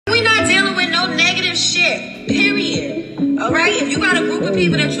shit. Period. Alright? If you got a group of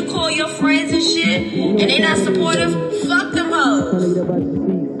people that you call your friends and shit, and they not supportive, fuck them hoes.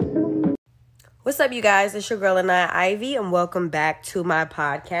 What's up, you guys? It's your girl Anaya Ivy, and welcome back to my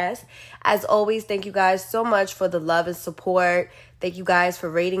podcast. As always, thank you guys so much for the love and support. Thank you guys for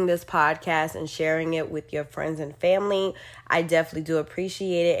rating this podcast and sharing it with your friends and family. I definitely do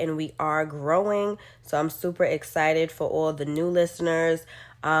appreciate it, and we are growing. So I'm super excited for all the new listeners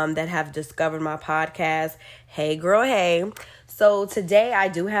that have discovered my podcast. Hey, girl, hey. So today I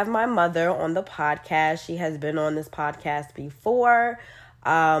do have my mother on the podcast. She has been on this podcast before.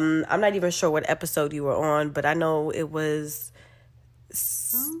 I'm not even sure what episode you were on, but I know it was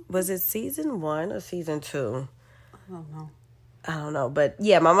it season 1 or season 2? I don't know. But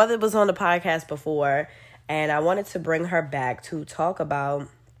yeah, my mother was on the podcast before, and I wanted to bring her back to talk about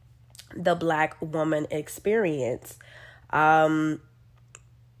the Black woman experience.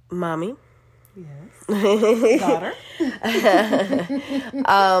 Mommy? Yes. Daughter.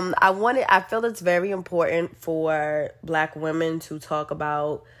 I feel it's very important for Black women to talk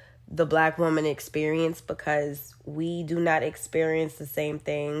about the Black woman experience because we do not experience the same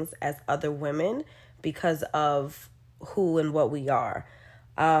things as other women because of who and what we are.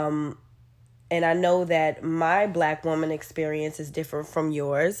 And I know that my Black woman experience is different from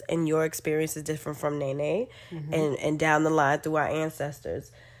yours, and your experience is different from Nene, and down the line through our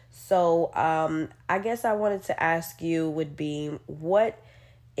ancestors. So I guess I wanted to ask you would be, what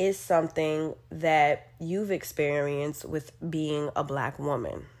is something that you've experienced with being a Black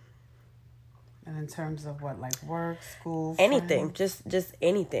woman? And in terms of what, like work, school, anything, friends? just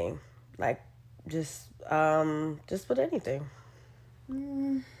anything, like just with anything.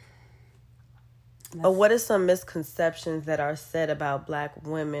 Or what are some misconceptions that are said about Black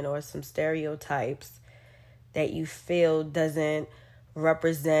women, or some stereotypes that you feel doesn't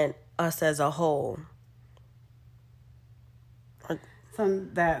represent us as a whole?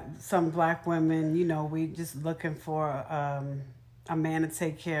 Some Black women, we just looking for a man to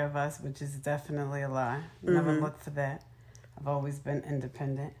take care of us, which is definitely a lie. Never looked for that. I've always been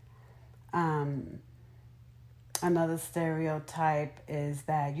independent. Another stereotype is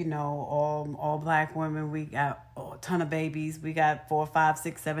that, all Black women, we got a ton of babies. We got 4, 5,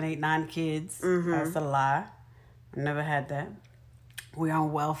 6, 7, 8, 9 kids. That's a lie. I never had that. We're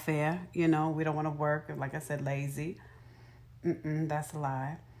on welfare, we don't want to work. And like I said, lazy. That's a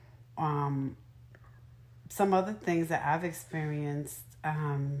lie. Some other things that I've experienced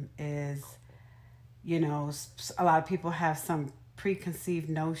is, a lot of people have some preconceived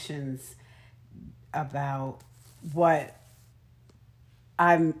notions about what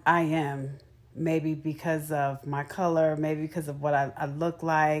I am, maybe because of my color, maybe because of what I look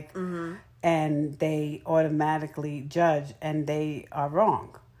like, and they automatically judge, and they are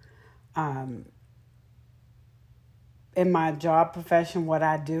wrong. In my job profession, what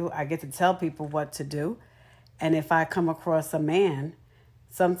I do, I get to tell people what to do, and if I come across a man,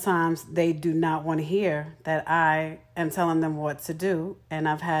 sometimes they do not want to hear that I am telling them what to do, and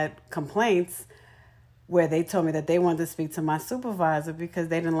I've had complaints where they told me that they wanted to speak to my supervisor because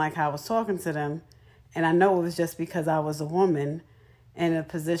they didn't like how I was talking to them. And I know it was just because I was a woman in a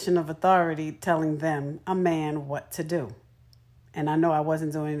position of authority telling them, a man, what to do. And I know I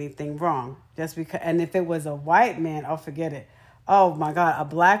wasn't doing anything wrong. And if it was a white man, oh, forget it. Oh, my God, a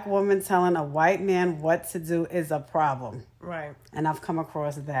Black woman telling a white man what to do is a problem. Right. And I've come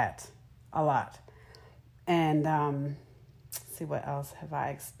across that a lot. And let's see, what else have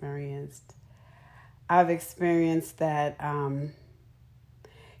I experienced? I've experienced that,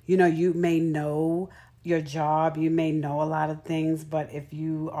 you may know your job, you may know a lot of things, but if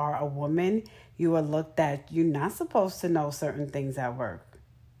you are a woman, you are looked at, you're not supposed to know certain things at work.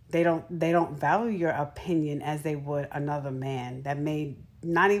 They don't value your opinion as they would another man that may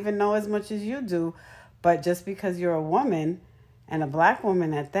not even know as much as you do, but just because you're a woman, and a Black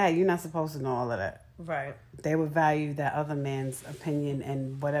woman at that, you're not supposed to know all of that. Right. They would value that other man's opinion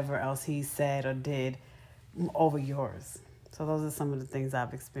and whatever else he said or did over yours. So those are some of the things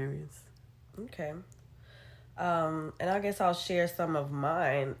I've experienced. Okay. And I guess I'll share some of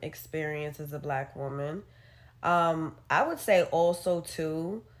mine experience as a Black woman. I would say also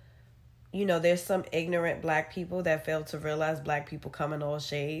too, there's some ignorant Black people that fail to realize Black people come in all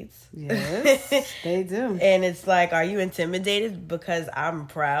shades. Yes, they do. And it's like, are you intimidated? Because I'm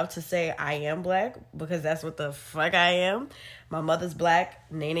proud to say I am Black, because that's what the fuck I am. My mother's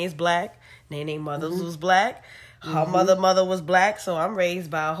Black. Nene's Black. Nene mother's was Black. Her mother was Black. So I'm raised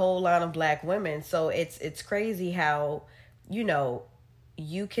by a whole lot of Black women. So it's crazy how,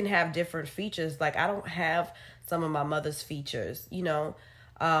 you can have different features. Like, I don't have some of my mother's features,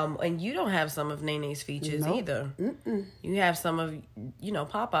 And you don't have some of Nene's features either. You have some of,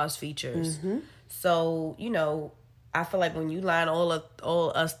 Papa's features. So, I feel like when you line all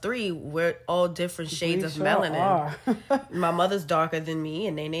us three, we're all different shades of melanin. My mother's darker than me,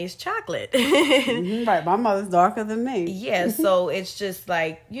 and Nene's chocolate. Right, my mother's darker than me. Yeah, so it's just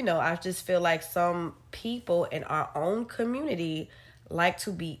like, I just feel like some people in our own community like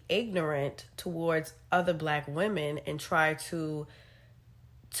to be ignorant towards other Black women and try to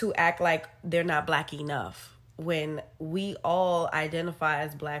act like they're not Black enough when we all identify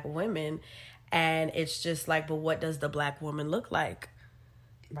as Black women. And it's just like, but what does the Black woman look like?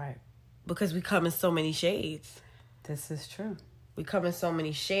 Right. Because we come in so many shades. This is true. We come in so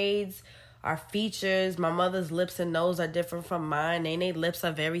many shades. Our features, my mother's lips and nose are different from mine. Nene's lips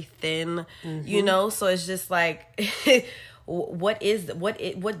are very thin, So it's just like, what does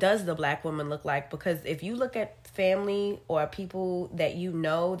the Black woman look like? Because if you look at family or people that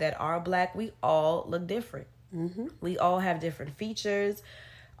that are Black, we all look different. We all have different features.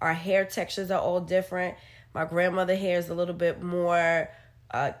 Our hair textures are all different. My grandmother's hair is a little bit more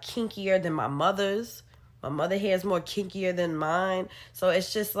kinkier than my mother's. My mother's hair is more kinkier than mine. So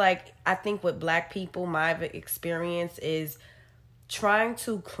it's just like, I think with Black people, my experience is trying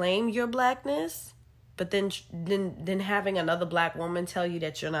to claim your Blackness, but then having another Black woman tell you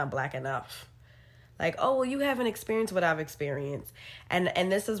that you're not Black enough. Like, oh, well, you haven't experienced what I've experienced.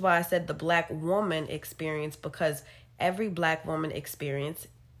 And this is why I said the Black woman experience, because every Black woman experience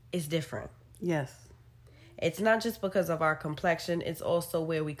is different. Yes. It's not just because of our complexion. It's also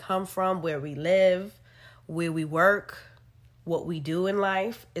where we come from, where we live, where we work, what we do in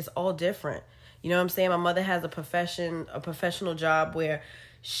life. It's all different. You know what I'm saying? My mother has a professional job where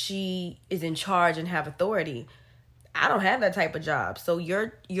she is in charge and have authority. I don't have that type of job. So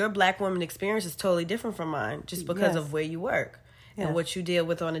your Black woman experience is totally different from mine just because of where you work. And what you deal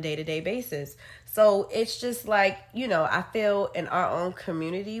with on a day-to-day basis. So it's just like, I feel in our own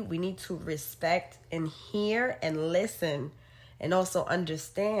community, we need to respect and hear and listen and also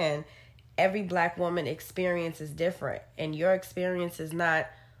understand every Black woman experience is different. And your experience is not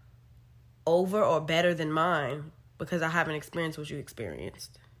over or better than mine because I haven't experienced what you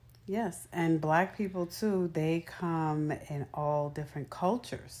experienced. Yes, and Black people, too, they come in all different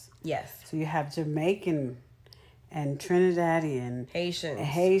cultures. Yes. So you have Jamaican and Trinidadian,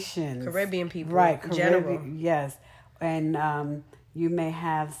 Haitians, Caribbean people, right? In general, yes, and you may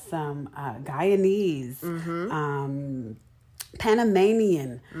have some Guyanese,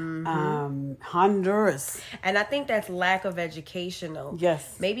 Panamanian, Honduras, and I think that's lack of education, though.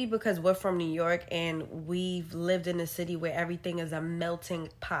 Yes, maybe because we're from New York and we've lived in a city where everything is a melting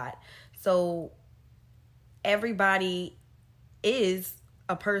pot, so everybody is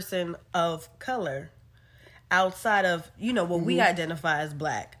a person of color. Outside of, what we identify as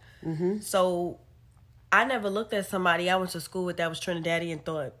Black. So I never looked at somebody I went to school with that was Trinidadian and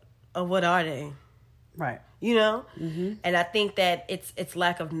thought, oh, what are they? Right. And I think that it's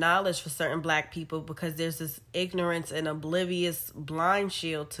lack of knowledge for certain Black people because there's this ignorance and oblivious blind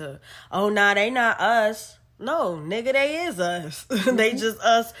shield to, oh, nah, they not us. No, nigga, they is us. They just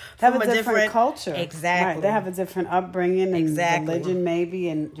us from have a different culture. Exactly. Right. They have a different upbringing and religion maybe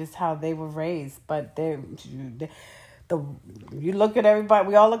and just how they were raised. But you look at everybody,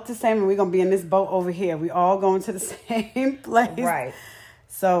 we all look the same and we're going to be in this boat over here. We all going to the same place. Right.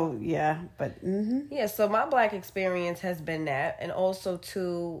 So, yeah, but... Yeah, so my Black experience has been that. And also,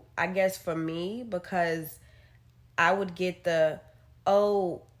 too, I guess for me, because I would get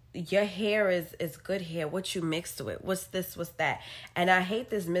your hair is good hair. What you mixed with? What's this? What's that? And I hate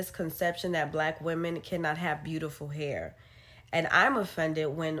this misconception that Black women cannot have beautiful hair. And I'm offended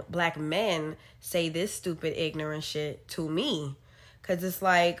when Black men say this stupid, ignorant shit to me. Because it's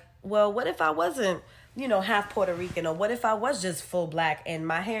like, well, what if I wasn't, half Puerto Rican? Or what if I was just full Black and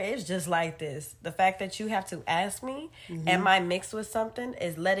my hair is just like this? The fact that you have to ask me, am I mixed with something,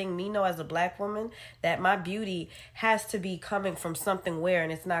 is letting me know as a Black woman that my beauty has to be coming from something where,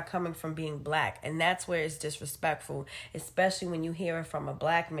 and it's not coming from being Black. And that's where it's disrespectful, especially when you hear it from a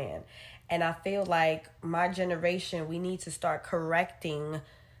Black man. And I feel like my generation, we need to start correcting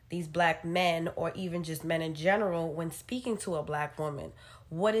these Black men or even just men in general when speaking to a Black woman.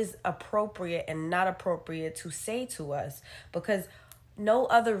 What is appropriate and not appropriate to say to us? Because no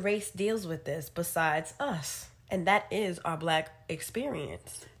other race deals with this besides us. And that is our Black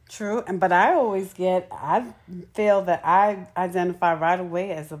experience. True. But I feel that I identify right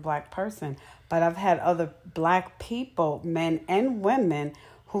away as a Black person. But I've had other Black people, men and women,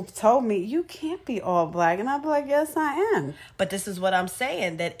 who've told me, you can't be all Black. And I'll be like, yes, I am. But this is what I'm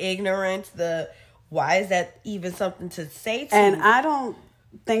saying, that ignorance, why is that even something to say to And I don't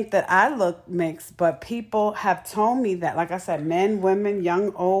think that I look mixed, but people have told me that, like I said, men, women,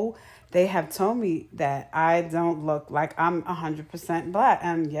 young, old, they have told me that I don't look like I'm 100% black.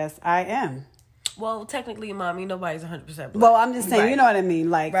 And yes, I am. Well, technically, Mommy, nobody's 100% black. Well, I'm just saying, right. You know what I mean?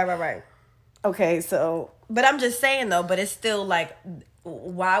 Like, Right. Okay, so. But I'm just saying, though, but it's still like,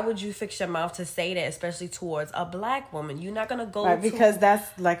 why would you fix your mouth to say that, especially towards a black woman? You're not going to go right, because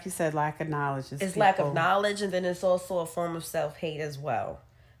that's, like you said, lack of knowledge. It's lack of knowledge, and then it's also a form of self-hate as well.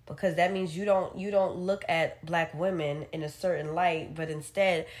 Because that means you don't look at black women in a certain light, but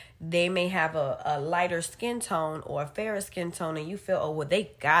instead they may have a lighter skin tone or a fairer skin tone, and you feel, oh, well,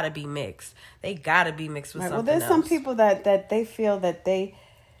 they gotta be mixed. They gotta be mixed with something else. Well, there's some people that they feel that they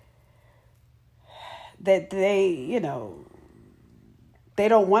you know, they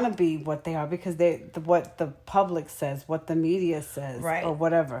don't want to be what they are because what the public says, what the media says, right, or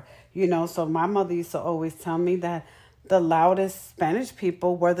whatever. You know, so my mother used to always tell me that the loudest Spanish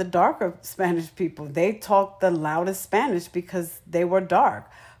people were the darker Spanish people. They talked the loudest Spanish because they were dark.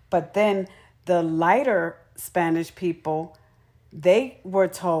 But then the lighter Spanish people, they were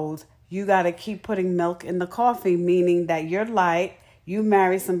told, you got to keep putting milk in the coffee, meaning that you're light, you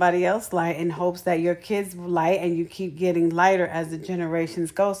marry somebody else light in hopes that your kids light, and you keep getting lighter as the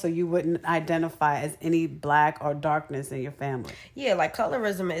generations go, so you wouldn't identify as any black or darkness in your family. Yeah, like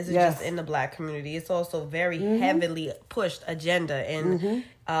colorism isn't just in the black community. It's also very heavily pushed agenda in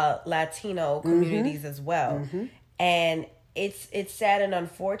Latino communities as well. And it's sad and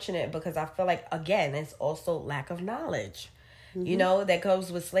unfortunate because I feel like, again, it's also lack of knowledge. You know, that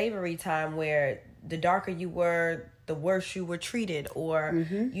goes with slavery time, where the darker you were, the worse you were treated, or,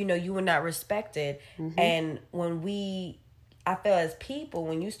 you know, you were not respected. And I feel as people,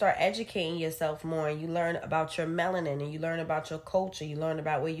 when you start educating yourself more and you learn about your melanin and you learn about your culture, you learn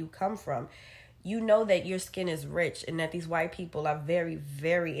about where you come from, you know that your skin is rich and that these white people are very,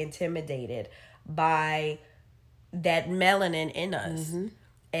 very intimidated by that melanin in us,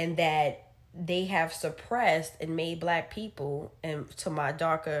 and that they have suppressed and made black people, and to my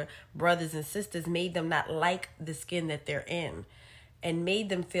darker brothers and sisters, made them not like the skin that they're in, and made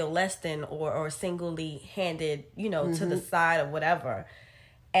them feel less than or singly handed, you know, to the side or whatever.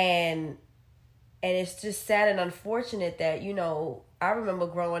 And it's just sad and unfortunate that, you know, I remember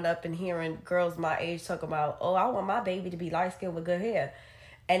growing up and hearing girls my age talk about, oh, I want my baby to be light skinned with good hair.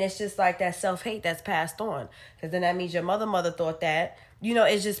 And it's just like that self-hate that's passed on. Because then that means your mother thought that. You know,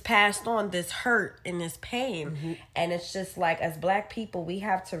 it's just passed on, this hurt and this pain. And it's just like, as black people, we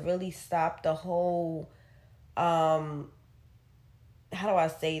have to really stop the whole, how do I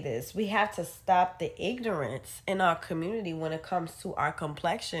say this? We have to stop the ignorance in our community when it comes to our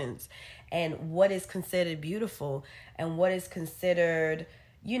complexions and what is considered beautiful and what is considered,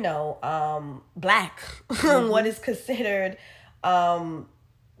 you know, black. What is considered,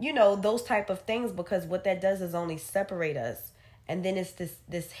 you know, those type of things, because what that does is only separate us. And then it's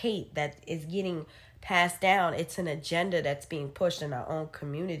this hate that is getting passed down. It's an agenda that's being pushed in our own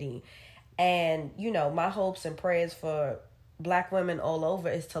community. And, you know, my hopes and prayers for black women all over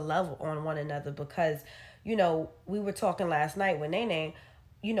is to love on one another, because, you know, we were talking last night with Nene,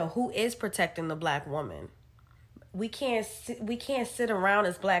 you know, who is protecting the black woman? We can't sit around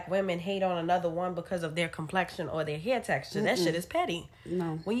as black women, hate on another one because of their complexion or their hair texture. That shit is petty.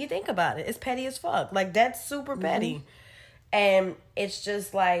 No. When you think about it, it's petty as fuck. Like, that's super petty. And it's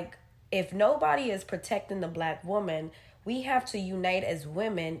just like, if nobody is protecting the black woman, we have to unite as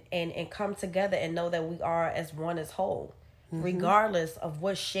women and come together and know that we are as one as whole, regardless of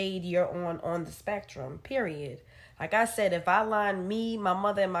what shade you're on the spectrum, period. Like I said, if I line me, my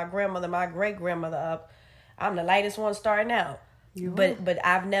mother, and my grandmother, my great-grandmother up, I'm the lightest one starting out. But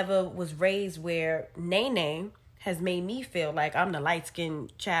I've never was raised where Nene has made me feel like I'm the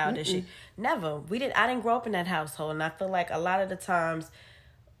light-skinned child and shit. Never. I didn't grow up in that household, and I feel like a lot of the times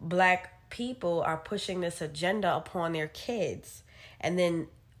black people are pushing this agenda upon their kids, and then,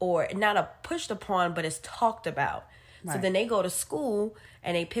 or not pushed upon, but it's talked about. Right. So then they go to school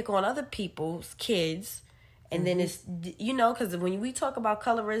and they pick on other people's kids, and then it's, you know, because when we talk about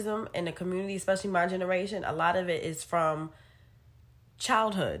colorism in the community, especially my generation, a lot of it is from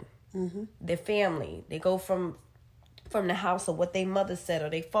childhood, their family. They go from the house of what their mother said or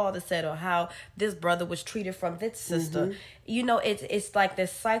their father said, or how this brother was treated from this sister. You know, it's like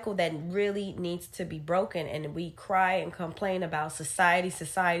this cycle that really needs to be broken. And we cry and complain about society,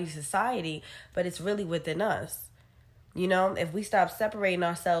 but it's really within us. You know, if we stop separating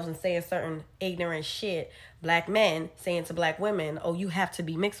ourselves and saying certain ignorant shit, black men saying to black women, oh, you have to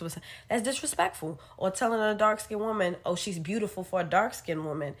be mixed with, that's disrespectful. Or telling a dark-skinned woman, oh, she's beautiful for a dark-skinned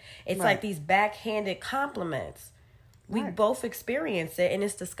woman. It's like these backhanded compliments. We both experience it, and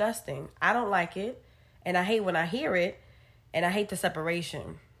it's disgusting. I don't like it, and I hate when I hear it, and I hate the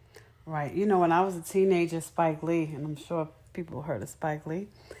separation. Right. You know, when I was a teenager, Spike Lee, and I'm sure people heard of Spike Lee,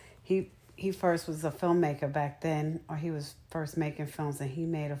 he first was a filmmaker back then, or he was first making films, and he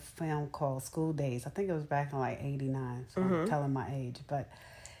made a film called School Days. I think it was back in like 89, so I'm telling my age.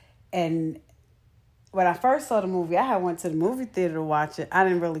 And when I first saw the movie, I had went to the movie theater to watch it. I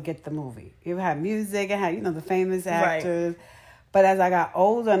didn't really get the movie. It had music, it had, you know, the famous actors. Right. But as I got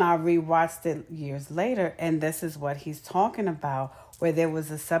older and I rewatched it years later, and this is what he's talking about, where there was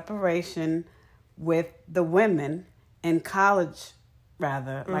a separation with the women in college,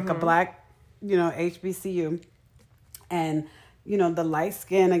 rather, like a black, you know, HBCU, and, you know, the light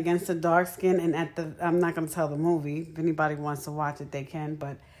skin against the dark skin. And I'm not going to tell the movie. If anybody wants to watch it, they can.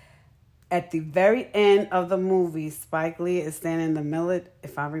 But at the very end of the movie, Spike Lee is standing in the middle,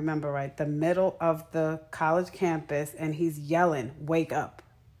 if I remember right, the middle of the college campus, and he's yelling, "Wake up."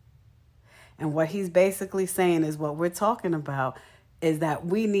 And what he's basically saying is what we're talking about is that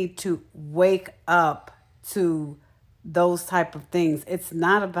we need to wake up to those type of things. It's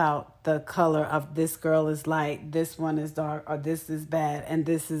not about the color of this girl is light, this one is dark, or this is bad and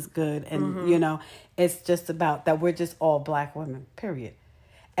this is good. And, you know, it's just about that we're just all black women, period.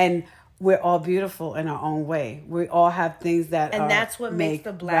 And we're all beautiful in our own way. We all have things that and that's what makes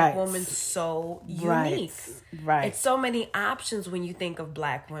the black woman so unique. Right. It's so many options when you think of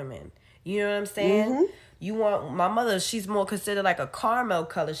black women. You know what I'm saying? You want my mother, she's more considered like a caramel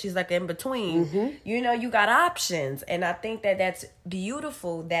color. She's like in between. You know, you got options. And I think that that's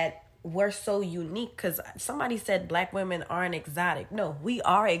beautiful that we're so unique, because somebody said black women aren't exotic. No, we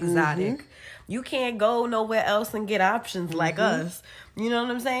are exotic. You can't go nowhere else and get options like us. You know what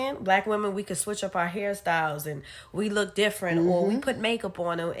I'm saying? Black women, we could switch up our hairstyles and we look different, or we put makeup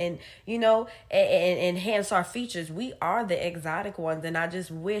on them and, you know, and enhance our features. We are the exotic ones. And I just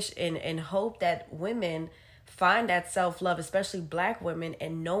wish and hope that women find that self-love, especially black women,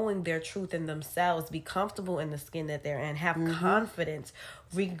 and knowing their truth in themselves, be comfortable in the skin that they're in, have confidence,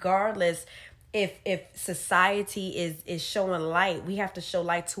 regardless if society is showing light. We have to show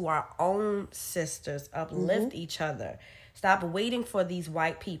light to our own sisters, uplift each other. Stop waiting for these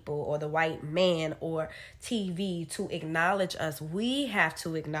white people or the white man or TV to acknowledge us. We have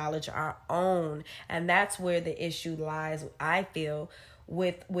to acknowledge our own. And that's where the issue lies, I feel,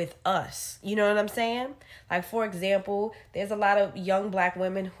 with us. You know what I'm saying? Like, for example, there's a lot of young black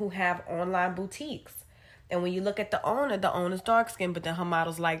women who have online boutiques. And when you look at the owner's dark skin, but then her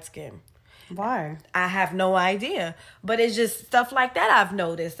model's light skin. Why? I have no idea. But it's just stuff like that I've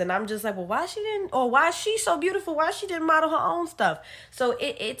noticed. And I'm just like, well, why is she so beautiful? Why she didn't model her own stuff? So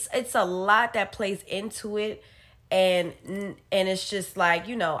it's a lot that plays into it. And it's just like,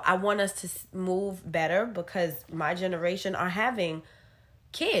 you know, I want us to move better, because my generation are having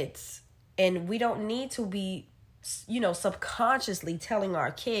kids, and we don't need to be, you know, subconsciously telling our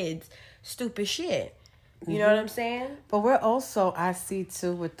kids stupid shit. You know what I'm saying? But we're also, I see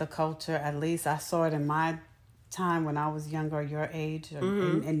too, with the culture, at least I saw it in my time when I was younger, your age,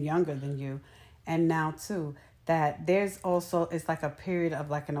 and younger than you, and now too, that there's also, it's like a period of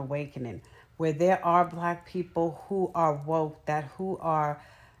like an awakening where there are black people who are woke, who are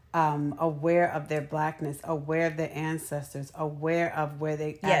aware of their blackness, aware of their ancestors, aware of where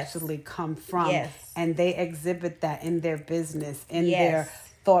they actually come from. And they exhibit that in their business, in their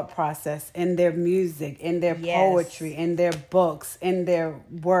thought process, in their music, in their poetry, in their books, in their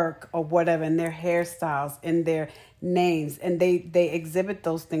work or whatever, in their hairstyles, in their names. And they exhibit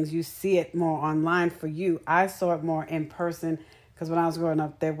those things. You see it more online for you. I saw it more in person, because when I was growing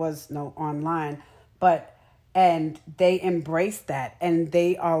up, there was no online. And they embrace that, and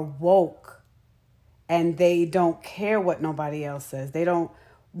they are woke, and they don't care what nobody else says. They don't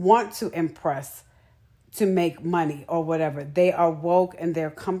want to impress to make money or whatever. They are woke, and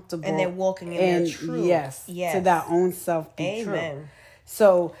they're comfortable. And they're walking in their truth. Yes. To their own self be Amen. True.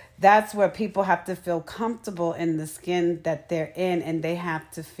 So that's where people have to feel comfortable in the skin that they're in, and they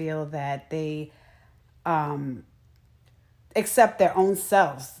have to feel that they accept their own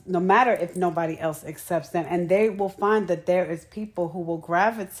selves, no matter if nobody else accepts them. And they will find that there is people who will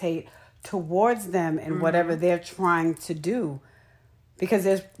gravitate towards them in whatever they're trying to do, because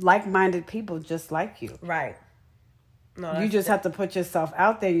there's like-minded people just like you. Right. No, you just have to put yourself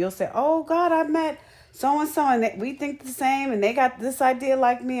out there. You'll say, oh God, I met so-and-so and we think the same, and they got this idea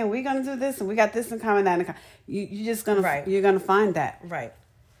like me, and we're going to do this, and we got this in common, that in common. You're just going to, you're going to find that. Right.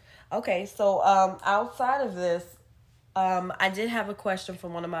 Okay. So, outside of this, I did have a question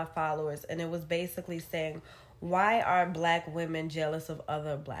from one of my followers, and it was basically saying, why are black women jealous of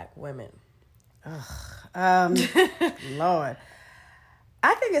other black women? Lord.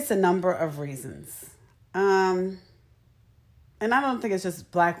 I think it's a number of reasons. And I don't think it's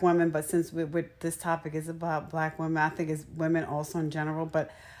just black women, but since this topic is about black women, I think it's women also in general.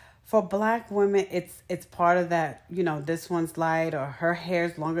 But for black women, it's part of that, this one's light, or her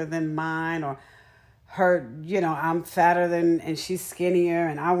hair's longer than mine, or her, I'm fatter and she's skinnier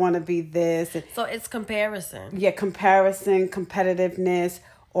and I want to be this. So it's comparison. Yeah, comparison, competitiveness.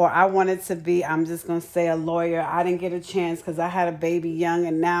 Or I wanted to be, I'm just going to say, a lawyer. I didn't get a chance because I had a baby young,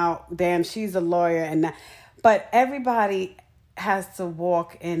 and now, damn, she's a lawyer. But everybody has to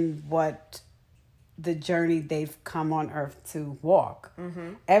walk in what the journey they've come on earth to walk.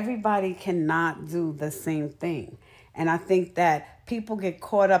 Mm-hmm. Everybody cannot do the same thing. And I think that people get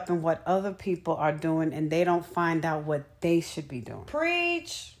caught up in what other people are doing, and they don't find out what they should be doing.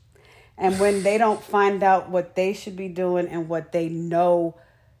 Preach. And when they don't find out what they should be doing and what they know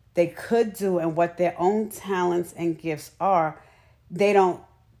they could do and what their own talents and gifts are, they don't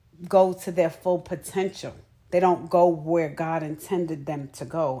go to their full potential. They don't go where God intended them to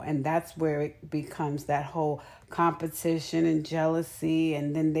go. And that's where it becomes that whole competition and jealousy.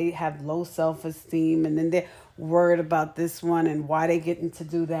 And then they have low self-esteem. And then they're worried about this one and why they getting to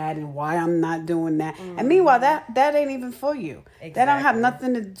do that and why I'm not doing that. Mm-hmm. And meanwhile, that ain't even for you. Exactly. That don't have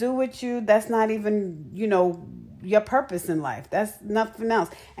nothing to do with you. That's not even, your purpose in life. That's nothing else.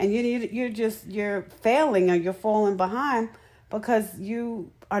 And you're failing, or you're falling behind because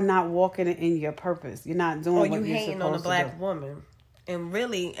you are not walking in your purpose. You're not doing what you're supposed to do. Or you hating on a black woman. And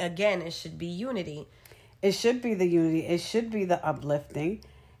really, again, it should be unity. It should be the unity. It should be the uplifting.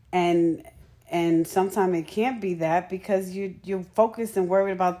 And sometimes it can't be that because you're focused and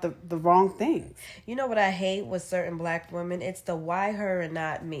worried about the wrong things. You know what I hate with certain black women? It's the why her and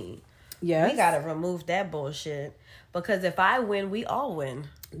not me. Yes. We got to remove that bullshit. Because if I win, we all win.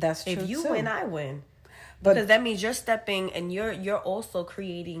 That's true. If you too. win, I win. Because that means you're stepping and you're also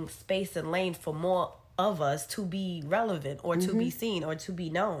creating space and lane for more of us to be relevant or to be seen or to be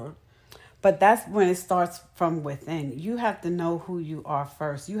known. But that's when it starts from within. You have to know who you are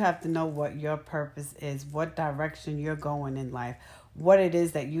first. You have to know what your purpose is, what direction you're going in life, what it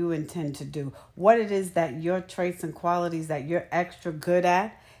is that you intend to do, what it is that your traits and qualities that you're extra good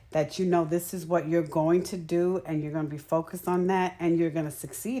at, that this is what you're going to do and you're going to be focused on that and you're going to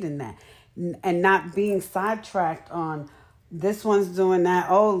succeed in that. And not being sidetracked on this one's doing that.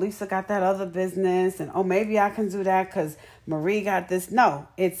 Oh, Lisa got that other business. And, maybe I can do that because Marie got this. No,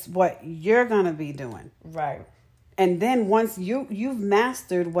 it's what you're going to be doing. Right. And then once you've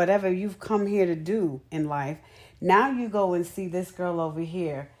mastered whatever you've come here to do in life, now you go and see this girl over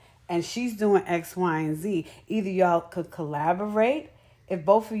here and she's doing X, Y, and Z. Either y'all could collaborate. If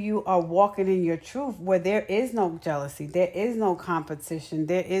both of you are walking in your truth, where there is no jealousy, there is no competition,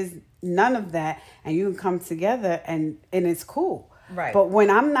 there is none of that, and you can come together and it's cool. Right. But when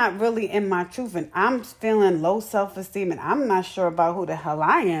I'm not really in my truth and I'm feeling low self-esteem and I'm not sure about who the hell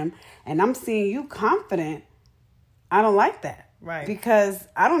I am and I'm seeing you confident, I don't like that. Right. Because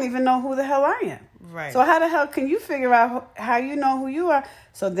I don't even know who the hell I am. Right. So how the hell can you figure out how you know who you are?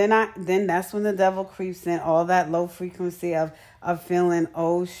 So then that's when the devil creeps in, all that low frequency of feeling,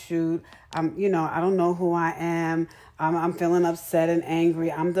 oh shoot, I don't know who I am. I'm feeling upset and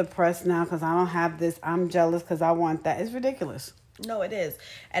angry. I'm depressed now because I don't have this. I'm jealous because I want that. It's ridiculous. No, it is.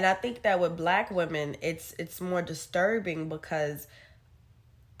 And I think that with black women, it's more disturbing because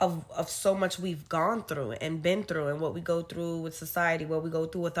of so much we've gone through and been through and what we go through with society, what we go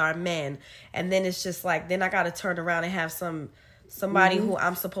through with our men. And then it's just like, then I got to turn around and have somebody who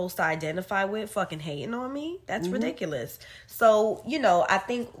I'm supposed to identify with fucking hating on me. That's ridiculous. So, I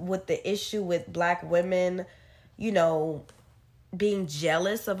think with the issue with black women, being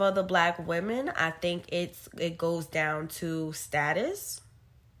jealous of other black women, I think it goes down to status.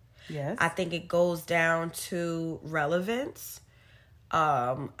 Yes. I think it goes down to relevance.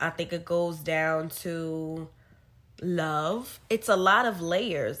 I think it goes down to love. It's a lot of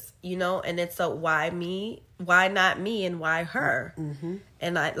layers, and it's a why me, why not me, and why her. Mm-hmm.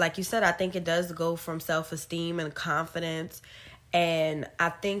 And like you said, I think it does go from self-esteem and confidence. And I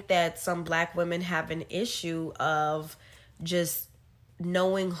think that some black women have an issue of just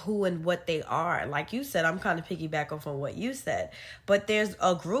knowing who and what they are. Like you said, I'm kind of piggybacking from what you said. But there's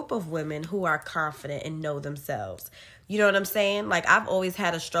a group of women who are confident and know themselves. You know what I'm saying? Like, I've always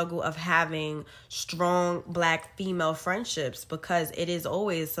had a struggle of having strong black female friendships because it is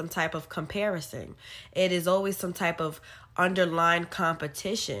always some type of comparison. It is always some type of underlying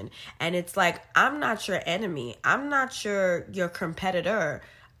competition. And it's like, I'm not your enemy. I'm not your competitor.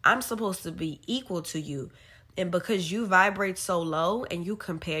 I'm supposed to be equal to you. And because you vibrate so low and you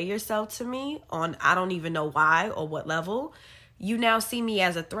compare yourself to me on I don't even know why or what level, you now see me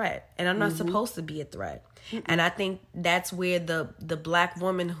as a threat. And I'm not supposed to be a threat. And I think that's where the black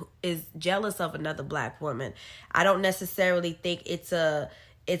woman is jealous of another black woman. I don't necessarily think it's a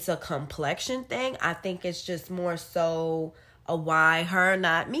complexion thing. I think it's just more so a why her,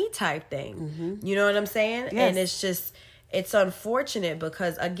 not me type thing. You know what I'm saying? Yes. And it's just... It's unfortunate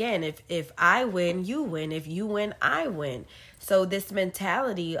because, again, if I win, you win. If you win, I win. So this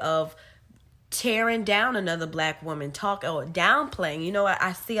mentality of tearing down another black woman, downplaying,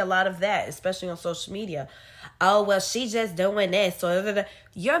 I see a lot of that, especially on social media. Oh, well, she's just doing this. So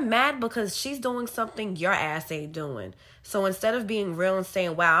you're mad because she's doing something your ass ain't doing. So instead of being real and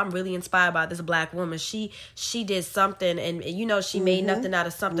saying, wow, I'm really inspired by this black woman. She did something and, she made nothing out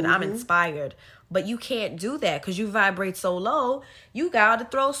of something. I'm inspired. But you can't do that because you vibrate so low. You got to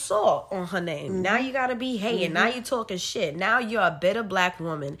throw salt on her name. Now you got to be hating. Now you talking shit. Now you're a bitter black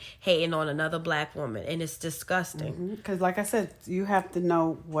woman hating on another black woman. And it's disgusting. Because like I said, you have to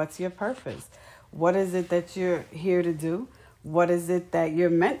know what's your purpose. What is it that you're here to do? What is it that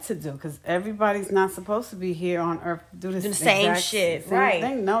you're meant to do? Because everybody's not supposed to be here on earth to do the same shit, right?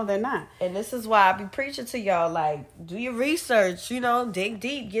 Thing. No, they're not. And this is why I be preaching to y'all, like, do your research, dig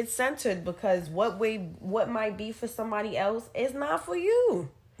deep, get centered, because what might be for somebody else is not for you.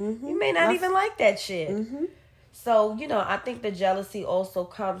 You may not even like that shit. So, I think the jealousy also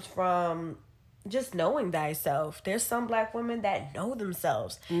comes from just knowing thyself. There's some black women that know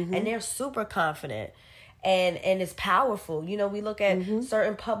themselves and they're super confident. And it's powerful. We look at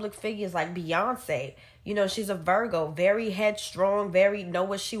certain public figures like Beyonce. She's a Virgo, very headstrong, very know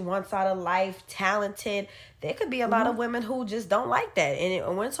what she wants out of life, talented. There could be a lot of women who just don't like that.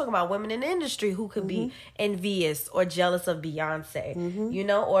 And we're talking about women in the industry who could be envious or jealous of Beyonce,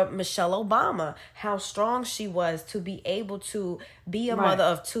 or Michelle Obama, how strong she was to be able to be a mother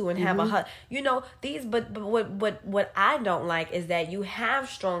of two and have a husband. But what I don't like is that you have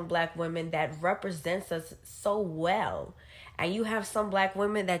strong black women that represents us so well. And you have some black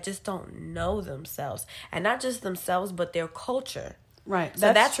women that just don't know themselves. And not just themselves, but their culture. Right.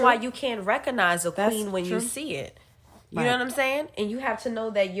 So that's why you can't recognize a queen when you see it. You know what I'm saying? And you have to know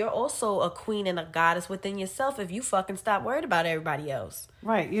that you're also a queen and a goddess within yourself if you fucking stop worried about everybody else.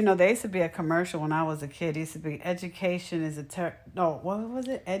 Right. There used to be a commercial when I was a kid. It used to be education is what was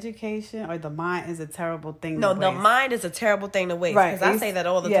it? Education or the mind is a terrible thing to waste. No, the mind is a terrible thing to waste. Right. Because I say that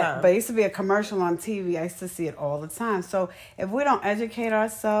all the time. But it used to be a commercial on TV. I used to see it all the time. So if we don't educate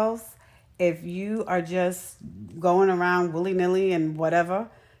ourselves, if you are just going around willy-nilly and whatever,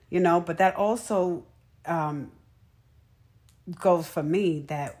 but that also goes for me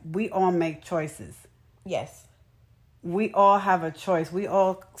that we all make choices. Yes. We all have a choice. We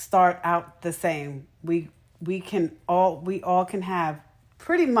all start out the same. We all can have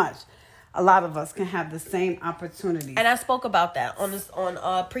pretty much. A lot of us can have the same opportunity. And I spoke about that on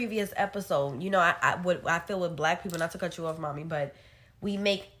a previous episode. I feel with black people, not to cut you off, mommy, but we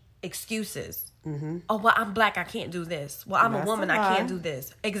make excuses. Oh, well, I'm black, I can't do this. Well, I'm a woman, I can't do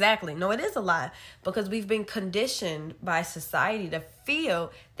this. Exactly. No, it is a lie. Because we've been conditioned by society to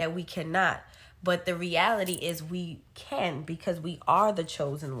feel that we cannot. But the reality is we can, because we are the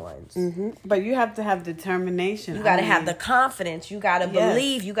chosen ones. But you have to have determination. You got to have the confidence. You got to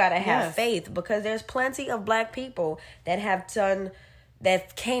believe. You got to have faith. Because there's plenty of black people that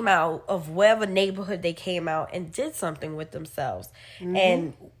came out of whatever neighborhood they came out and did something with themselves.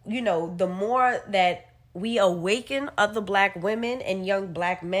 And, the more that we awaken other black women and young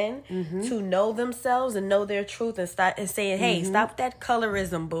black men to know themselves and know their truth and start and saying, hey, stop that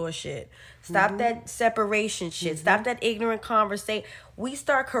colorism bullshit. Stop that separation shit. Stop that ignorant conversation. We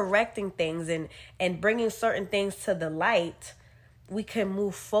start correcting things and bringing certain things to the light. We can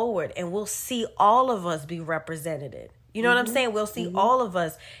move forward and we'll see all of us be represented. You know what I'm saying? We'll see all of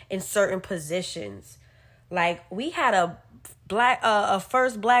us in certain positions. Like we had a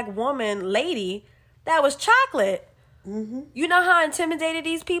first black woman lady that was chocolate. You know how intimidated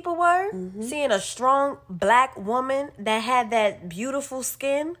these people were? Seeing a strong black woman that had that beautiful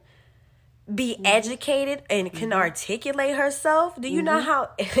skin be educated and can articulate herself. Do you know how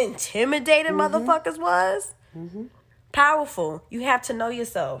intimidated motherfuckers was? Powerful. You have to know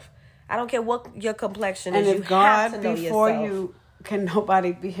yourself. I don't care what your complexion is. And if God have to know before yourself. you, can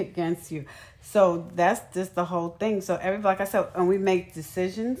nobody be against you. So that's just the whole thing. So like I said, when we make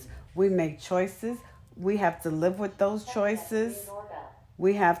decisions, we make choices. We have to live with those choices.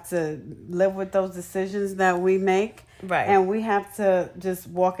 We have to live with those decisions that we make. Right. And we have to just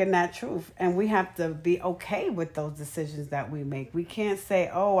walk in that truth. And we have to be okay with those decisions that we make. We can't say,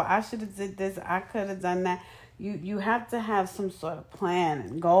 oh, I should have did this. I could have done that. you have to have some sort of plan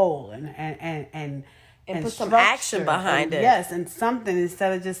and goal and put some action behind it. Yes, and something,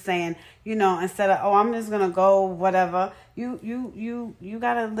 instead of just saying, instead of, I'm just gonna go whatever. You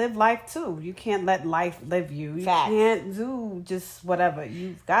gotta live life too. You can't let life live you. You can't do just whatever.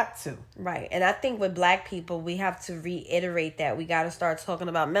 You've got to. Right. And I think with Black people, we have to reiterate that. We got to start talking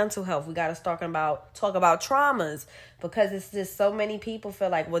about mental health. We got to talk about traumas, because it's just so many people feel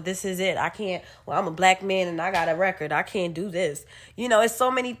like, well, this is it. I can't, I'm a Black man and I got a record. I can't do this. It's so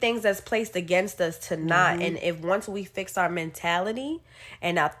many things that's placed against us to not. And if once we fix our mentality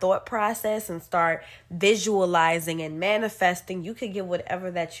and our thought process and start visualizing and manifesting, you can get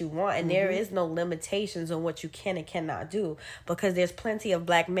whatever that you want. And there is no limitations on what you can and cannot do, because there's plenty of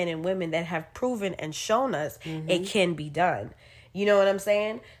Black men and women that have proven and shown us it can be done. You know what I'm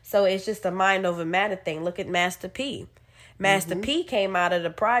saying? So it's just a mind over matter thing. Look at Master P. Master P came out of the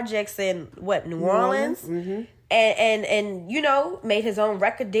projects in New Orleans? And made his own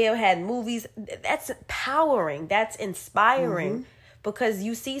record deal, had movies. That's empowering. That's inspiring. Because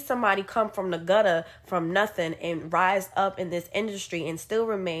you see somebody come from the gutter, from nothing, and rise up in this industry and still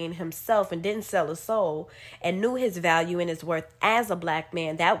remain himself and didn't sell a soul and knew his value and his worth as a Black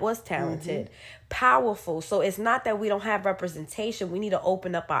man. That was talented, powerful. So it's not that we don't have representation. We need to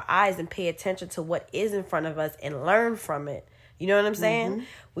open up our eyes and pay attention to what is in front of us and learn from it. You know what I'm saying?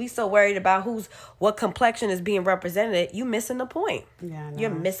 We so worried about what complexion is being represented. You missing the point. Yeah, I know.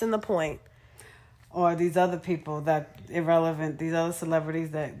 You're missing the point. Or these other people that irrelevant, these other celebrities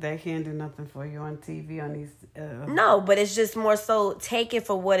that they can't do nothing for you on TV, on these. No, but it's just more so take it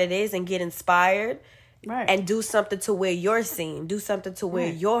for what it is and get inspired. Right. And do something to where you're seen. Do something to where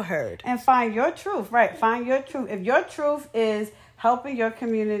you're heard. And find your truth. Right. Find your truth. If your truth is helping your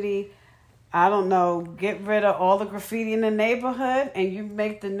community, I don't know, get rid of all the graffiti in the neighborhood, and you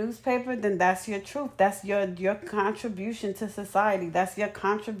make the newspaper, then that's your truth. That's your contribution to society. That's your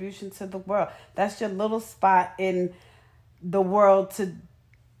contribution to the world. That's your little spot in the world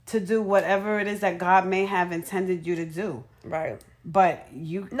to do whatever it is that God may have intended you to do. Right. But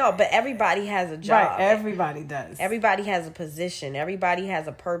but everybody has a job. Right, everybody does. Everybody has a position. Everybody has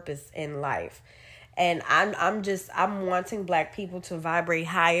a purpose in life. And I'm wanting Black people to vibrate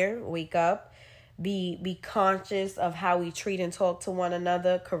higher, wake up, be conscious of how we treat and talk to one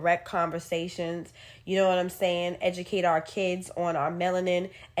another, correct conversations. You know what I'm saying? Educate our kids on our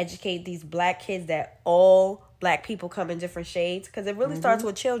melanin, educate these Black kids that all Black people come in different shades, because it really starts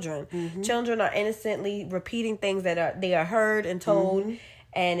with children. Children are innocently repeating things that they are heard and told.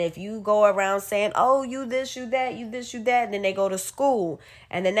 And if you go around saying, oh, you this, you that, you this, you that, and then they go to school.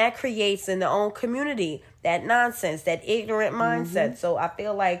 And then that creates in their own community that nonsense, that ignorant mindset. So I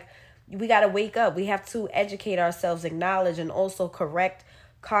feel like we got to wake up. We have to educate ourselves, acknowledge, and also correct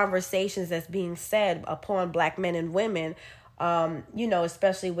conversations that's being said upon Black men and women,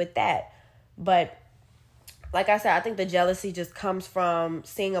 especially with that. But like I said, I think the jealousy just comes from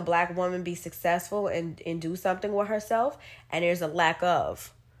seeing a Black woman be successful and do something with herself, and there's a lack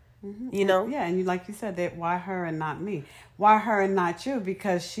of, Yeah, and like you said, that why her and not me? Why her and not you?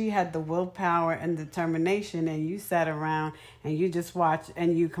 Because she had the willpower and determination, and you sat around and you just watched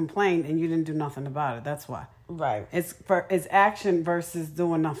and you complained and you didn't do nothing about it. That's why. Right. It's action versus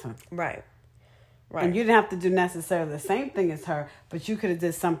doing nothing. Right. Right. And you didn't have to do necessarily the same thing as her, but you could have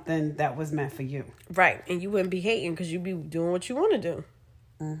did something that was meant for you. Right. And you wouldn't be hating because you'd be doing what you want to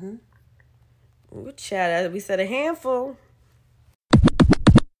do. Good chat. We said a handful.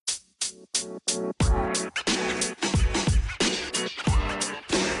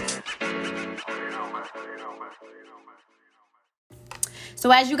 So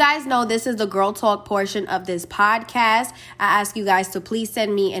as you guys know, this is the Girl Talk portion of this podcast. I ask you guys to please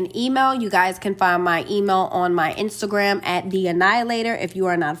send me an email. You guys can find my email on my Instagram at The Annihilator. If you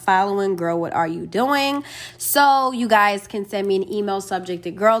are not following, girl, what are you doing? So you guys can send me an email subject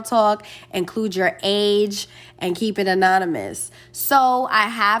to Girl Talk, include your age, and keep it anonymous. So I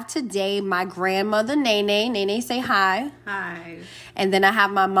have today my grandmother, Nene. Nene, say hi. Hi. And then I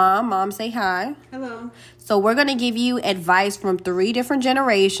have my mom. Mom, say hi. Hello. So we're going to give you advice from 3 different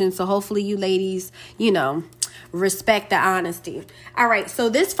generations. So hopefully you ladies, respect the honesty. All right. So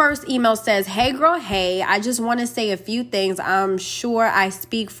this first email says, hey, girl, hey, I just want to say a few things. I'm sure I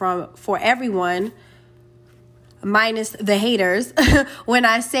speak for everyone, minus the haters, when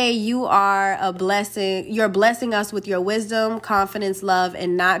I say you are a blessing. You're blessing us with your wisdom, confidence, love,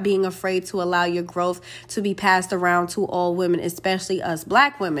 and not being afraid to allow your growth to be passed around to all women, especially us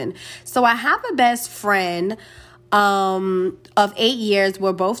Black women. So I have a best friend of 8 years.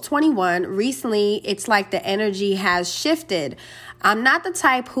 We're both 21. Recently, it's like the energy has shifted. I'm not the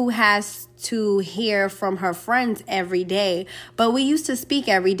type who has to hear from her friends every day, but we used to speak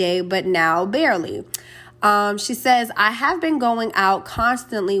every day, but now barely. She says, I have been going out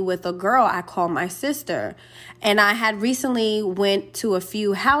constantly with a girl I call my sister. And I had recently went to a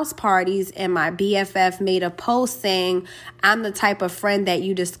few house parties and my BFF made a post saying, I'm the type of friend that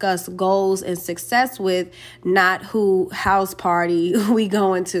you discuss goals and success with, not who house party we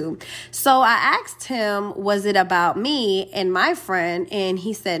going to. So I asked him, was it about me and my friend? And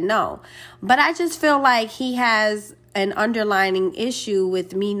he said no. But I just feel like he has an underlying issue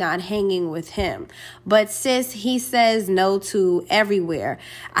with me not hanging with him. But sis, he says no to everywhere.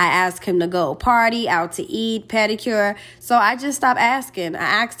 I ask him to go party, out to eat, pedicure. So I just stopped asking. I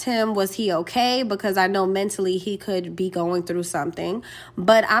asked him, was he okay? Because I know mentally he could be going through something.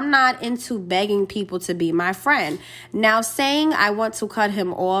 But I'm not into begging people to be my friend. Now, saying I want to cut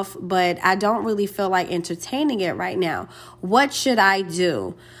him off, but I don't really feel like entertaining it right now. What should I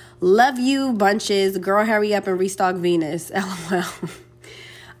do? Love you bunches. Girl, hurry up and restock Venus.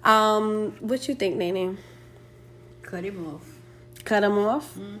 LOL. What you think, Nene? Cut him off. Cut him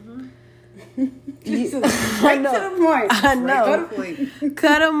off? Mm-hmm. I know. To the point. I know. Right to the point.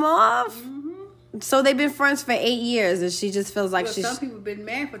 Cut him off? Mm-hmm. So they've been friends for 8 years and she just feels like Some people been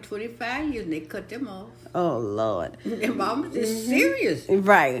married for 25 years and they cut them off. Oh, Lord. Their mamas is serious.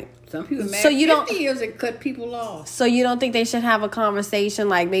 Right. Some people married So you 50 years and cut people off. So you don't think they should have a conversation,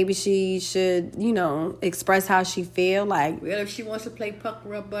 like maybe she should, express how she feel? Like, Well, if she wants to play puck,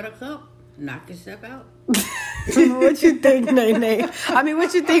 rub, buttercup, knock yourself out. what you think, Nene? I mean,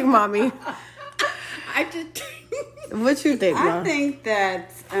 what you think, Mommy? I just... What you think, Mom? I think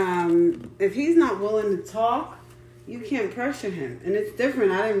that if he's not willing to talk, you can't pressure him. And it's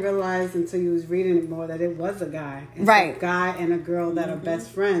different. I didn't realize until you was reading it more that it was a guy. It's right. a guy and a girl that are best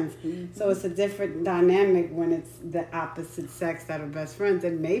friends. Mm-hmm. So it's a different dynamic when it's the opposite sex that are best friends.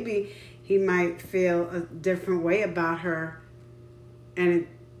 And maybe he might feel a different way about her. And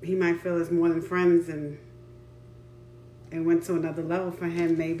he might feel it's more than friends and went to another level for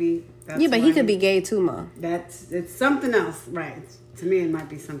him. Maybe that's but he could be gay too, Mom. It's something else, right? To me, it might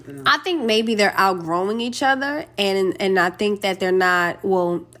be something else. I think maybe they're outgrowing each other, and I think that they're not.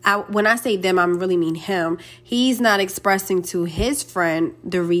 Well, when I say them, I really mean him. He's not expressing to his friend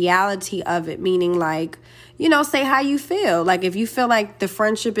the reality of it, meaning like, say how you feel. Like if you feel like the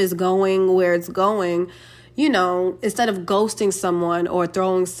friendship is going where it's going, instead of ghosting someone or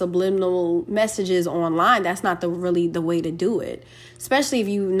throwing subliminal messages online, that's not really the way to do it. Especially if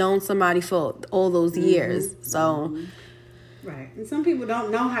you've known somebody for all those years. So. Right. And some people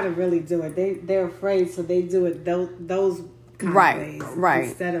don't know how to really do it. They're afraid, so they do it those kind of ways. Right.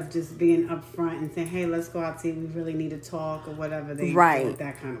 Instead of just being upfront and saying, hey, let's go out to eat. We really need to talk or whatever. They do it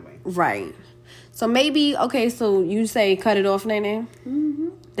that kind of way. Right. So maybe, okay, so you say cut it off, Nene? Mm-hmm.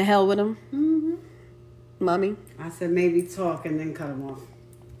 The hell with him? Mm-hmm. Mommy? I said maybe talk and then cut him off.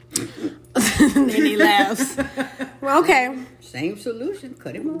 Nene laughs. Well, okay. Same solution.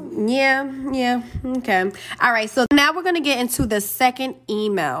 Cut him off. Yeah. Okay. All right. So now we're going to get into the second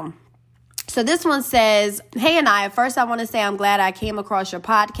email. So this one says, hey, Anaya, first I want to say I'm glad I came across your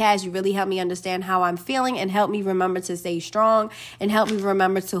podcast. You really helped me understand how I'm feeling and help me remember to stay strong and help me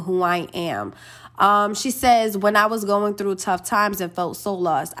remember to who I am. She says, when I was going through tough times and felt so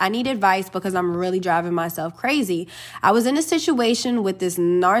lost, I need advice because I'm really driving myself crazy. I was in a situation with this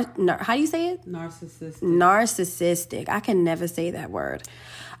how do you say it? Narcissistic. I can never say that word.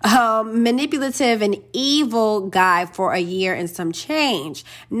 Manipulative and evil guy for a year and some change.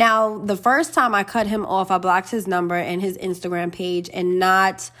 Now, the first time I cut him off, I blocked his number and his Instagram page and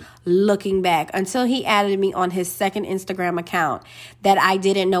not looking back until he added me on his second Instagram account that I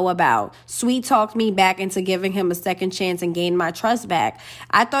didn't know about. Sweet talked me back into giving him a second chance and gained my trust back.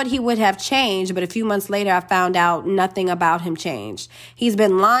 I thought he would have changed, but a few months later, I found out nothing about him changed. He's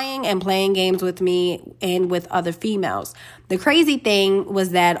been lying and playing games with me and with other females. The crazy thing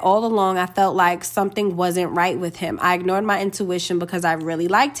was that all along I felt like something wasn't right with him. I ignored my intuition because I really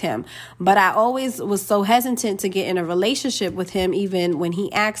liked him, but I always was so hesitant to get in a relationship with him even when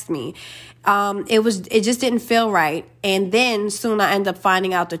he asked me. It just didn't feel right. And then soon I ended up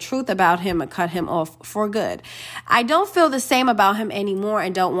finding out the truth about him and cut him off for good. I don't feel the same about him anymore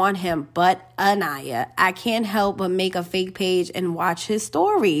and don't want him, but Anaya, I can't help but make a fake page and watch his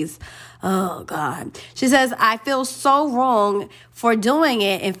stories. Oh, God. She says, I feel so wrong for doing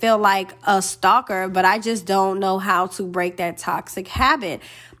it and feel like a stalker, but I just don't know how to break that toxic habit.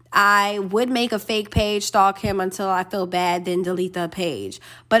 I would make a fake page, stalk him until I feel bad, then delete the page.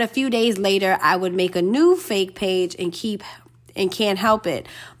 But a few days later, I would make a new fake page and can't help it.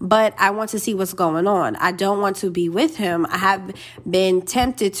 But I want to see what's going on. I don't want to be with him. I have been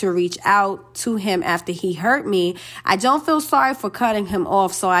tempted to reach out to him after he hurt me. I don't feel sorry for cutting him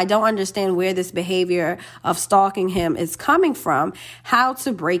off, so I don't understand where this behavior of stalking him is coming from. How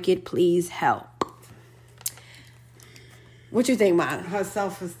to break it, please help. What you think, Mom? Her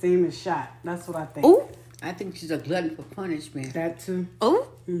self-esteem is shot. That's what I think. Ooh. I think she's a glutton for punishment. That too. Ooh.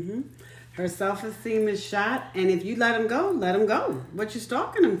 Mm-hmm. Her self-esteem is shot, and if you let him go, let him go. What you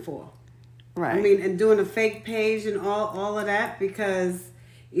stalking him for? Right. I mean, and doing a fake page and all of that because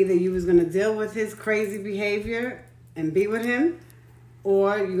either you was going to deal with his crazy behavior and be with him,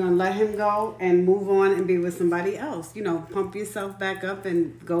 or you're going to let him go and move on and be with somebody else. You know, pump yourself back up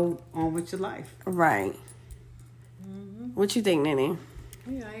and go on with your life. Right. What you think, Nene?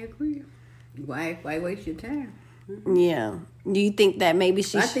 Yeah, I agree. Why waste your time? Yeah. Do you think that maybe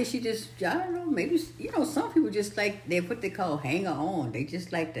I think she just, I don't know, maybe, some people just like, they're what they call hanger on. They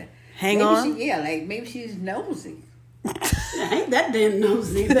just like to. Hang on? Maybe she's nosy. I ain't that damn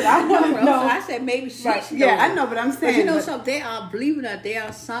nosy, but I want to know. So I said maybe she's nosy. Yeah, I know, but I'm saying. But something, believe it or not, there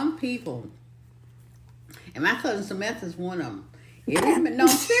are some people, and my cousin Samantha's one of them. No, I'm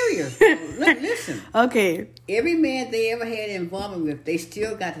serious. Listen. Okay. Every man they ever had involvement with, they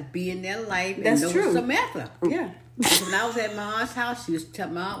still got to be in their life. And That's know true. Samantha. Yeah. When I was at my aunt's house,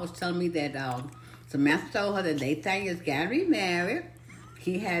 my aunt was telling me that Samantha told her that Nathaniel's got to be married.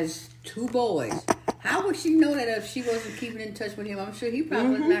 He has 2 boys. How would she know that if she wasn't keeping in touch with him? I'm sure he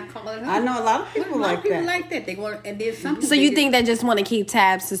probably was not calling her. I know a lot of people like that. They want, and then some. So you think they just want to keep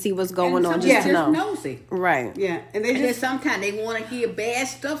tabs to see what's going on, just to know? Nosy. Right. Yeah, And then sometimes they want to hear bad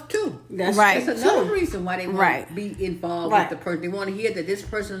stuff too. That's right. That's another reason why they want to be involved with the person. They want to hear that this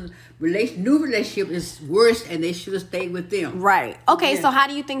person's new relationship is worse, and they should have stayed with them. Right. Okay. So how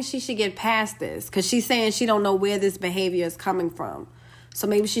do you think she should get past this? Because she's saying she don't know where this behavior is coming from. So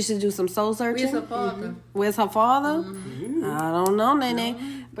maybe she should do some soul searching. Where's her father? Where's her father? Mm-hmm. I don't know,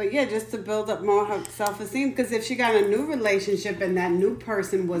 Nene. But yeah, just to build up more her self-esteem. Because if she got a new relationship and that new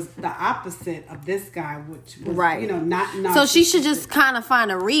person was the opposite of this guy, which was, not. So she should just kind of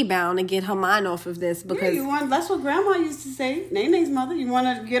find a rebound and get her mind off of this. Because that's what Grandma used to say. Nene's mother, you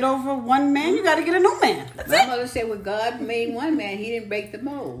want to get over one man, you got to get a new man. That's My it. mother said, when God made one man, he didn't break the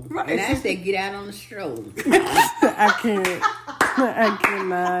mold. Right. And I said, get out on the stroll. I can't. I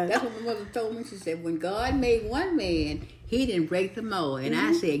cannot. That's what my mother told me. She said, when God made one man, he didn't break the mold. And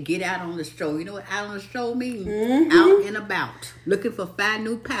I said, get out on the stroll. You know what out on the stroll means? Out and about. Looking for fine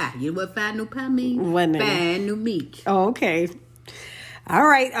new pie. You know what fine new pie means? What, fine new meat. Oh, okay. All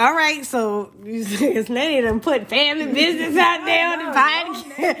right. So it's Nene done put family business out there on the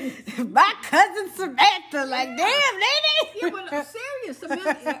podcast. My cousin Samantha, like, damn, Nene. Yeah, but I'm serious.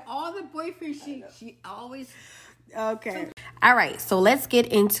 Samantha, all the boyfriends, she always. Okay. All right. So let's get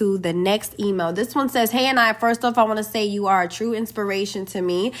into the next email. This one says, hey, and first off, I want to say you are a true inspiration to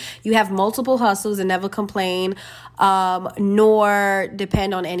me. You have multiple hustles and never complain, nor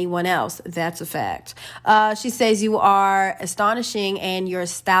depend on anyone else. That's a fact. She says you are astonishing and your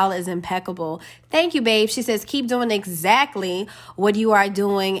style is impeccable. Thank you, babe. She says, keep doing exactly what you are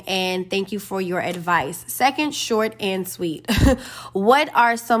doing and thank you for your advice. Second, short and sweet. What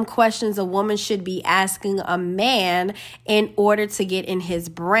are some questions a woman should be asking a man in order to get in his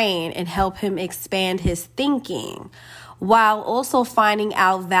brain and help him expand his thinking, while also finding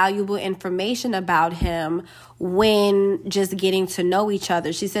out valuable information about him when just getting to know each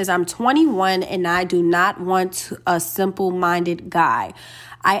other? She says, I'm 21 and I do not want a simple-minded guy.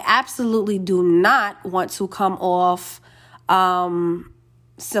 I absolutely do not want to come off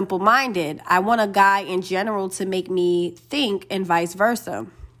simple-minded. I want a guy in general to make me think and vice versa.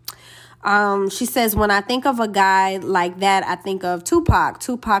 She says, when I think of a guy like that, I think of Tupac.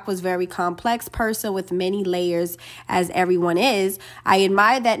 Tupac was a very complex person with many layers, as everyone is. I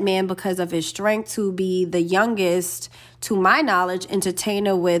admire that man because of his strength to be the youngest, to my knowledge,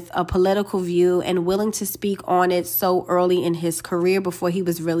 entertainer with a political view and willing to speak on it so early in his career before he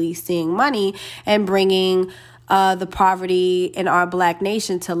was really seeing money and bringing the poverty in our black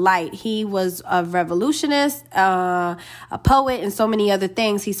nation to light. He was a revolutionist, a poet, and so many other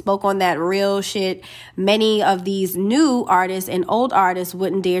things. He spoke on that real shit many of these new artists and old artists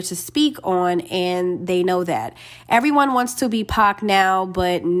wouldn't dare to speak on, and they know that. Everyone wants to be Pac now,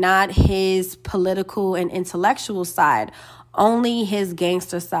 but not his political and intellectual side, only his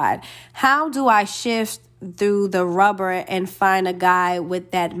gangster side. How do I shift through the rubber and find a guy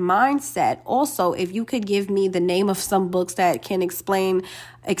with that mindset. Also, if you could give me the name of some books that can expand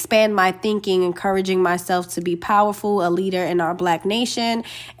my thinking, encouraging myself to be powerful, a leader in our Black nation,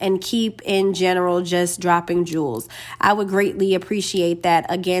 and keep in general just dropping jewels, I would greatly appreciate that.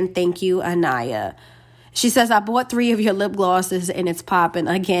 Again, thank you, Anaya. She says, I bought 3 of your lip glosses and it's popping.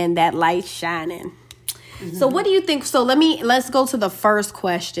 Again, that light shining. Mm-hmm. So what do you think? So let's go to the first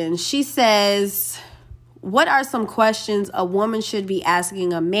question. She says, what are some questions a woman should be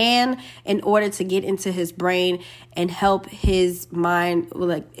asking a man in order to get into his brain and help his mind,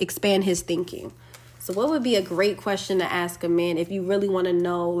 like expand his thinking? So what would be a great question to ask a man if you really want to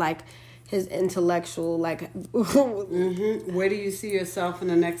know, like, his intellectual, like... Mm-hmm. Where do you see yourself in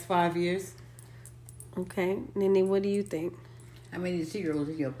the next 5 years? Okay. Nene, what do you think? How many zeros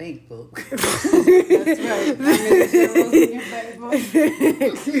in your bank book? That's right. How many zeros in your bank book?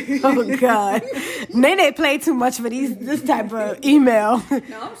 Oh, God. Nene play too much for this type of email.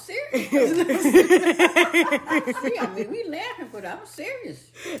 No, I'm serious. I mean, we laughing, but I'm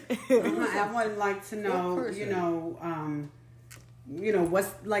serious. I would like to know,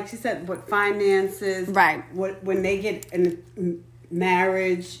 what's, like she said, what finances. Right. What, when they get in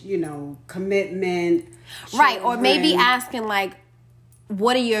marriage, commitment. Right. Or children. maybe asking, like,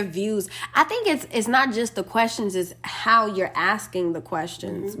 what are your views? I think it's not just the questions, it's how you're asking the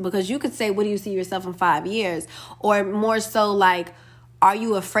questions. Mm-hmm. Because you could say, what do you see yourself in 5 years? Or more so like, are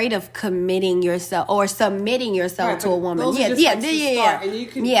you afraid of committing yourself or submitting yourself to a woman? Those Yeah. And you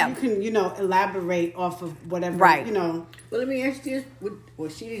can elaborate off of whatever, right. Well, let me ask you this. Well,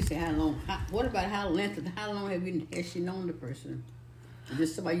 she didn't say how long. What about how long has she known the person? Is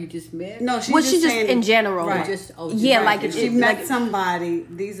this somebody you just met? No, she's just saying, in general. Right. Like if she met somebody,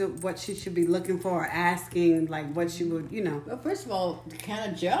 these are what she should be looking for or asking, like what she would, Well, first of all, the kind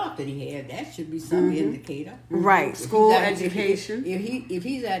of job that he had, that should be some indicator. Right. School, education. If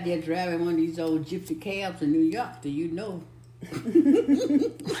he's out there driving one of these old gypsy cabs in New York, do you know?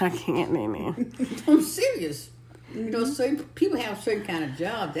 I can't name it. I'm serious. Certain people have certain kind of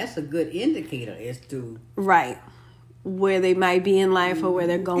jobs. That's a good indicator as to where they might be in life or where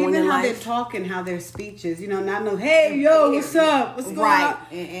they're going in life. Even how they're talking, how their speeches, not no, hey, yo, what's up? What's going on?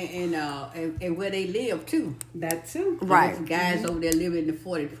 And where they live, too. That, too. Right. The guys over there living in the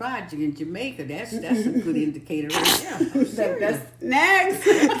 40 Project in Jamaica, that's a good indicator right there. That's next.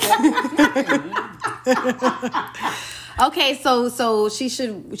 Okay, so she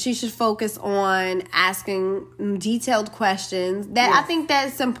should focus on asking detailed questions that I think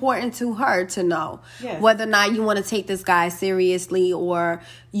that's important to her to know. Yes. Whether or not you want to take this guy seriously or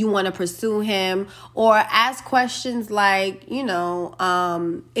you want to pursue him, or ask questions like,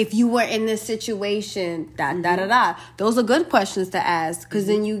 if you were in this situation, Those are good questions to ask because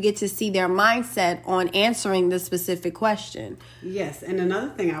then you get to see their mindset on answering the specific question. Yes, and another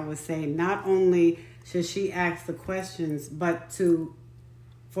thing I would say, not only should she ask the questions, but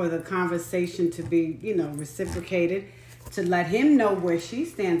for the conversation to be, reciprocated, to let him know where she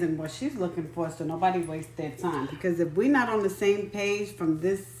stands and what she's looking for, so nobody wastes their time. Because if we're not on the same page from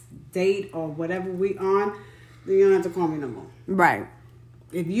this date or whatever we on, then you don't have to call me no more. Right.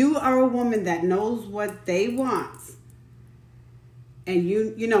 If you are a woman that knows what they want,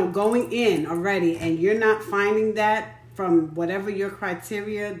 and going in already, and you're not finding that from whatever your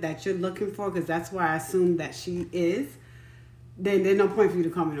criteria that you're looking for, because that's why I assume that she is, then there's no point for you to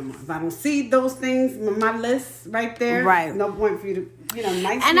call me no more. If I don't see those things on my list right there, no point for you to,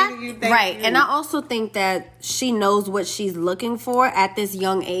 nice meeting you. Thank you. And I also think that she knows what she's looking for at this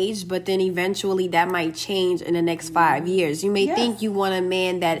young age, but then eventually that might change in the next 5 years. You may think you want a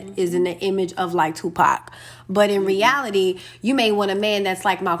man that is in the image of like Tupac, but in reality, you may want a man that's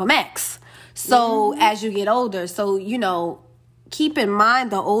like Malcolm X. So as you get older, keep in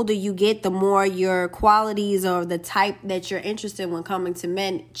mind, the older you get, the more your qualities or the type that you're interested in when coming to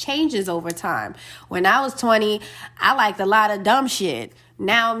men changes over time. When I was 20, I liked a lot of dumb shit.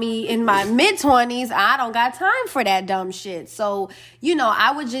 Now me in my mid-20s, I don't got time for that dumb shit. So,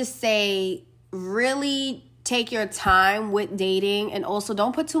 I would just say really take your time with dating, and also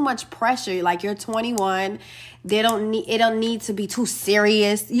don't put too much pressure. Like, you're 21. It don't need to be too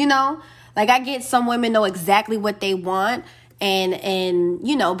serious, Like, I get some women know exactly what they want, and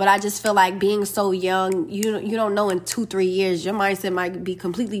but I just feel like being so young, you don't know in 2-3 years, your mindset might be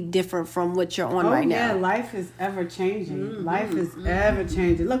completely different from what you're on right now. Life is ever changing. Life is ever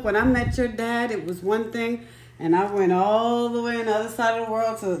changing. Look, when I met your dad, it was one thing, and I went all the way on the other side of the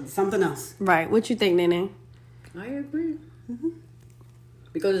world to something else. Right. What you think, Nene? I agree.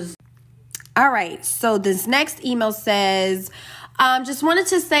 Because... All right, so this next email says, Just wanted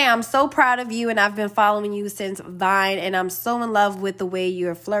to say I'm so proud of you, and I've been following you since Vine, and I'm so in love with the way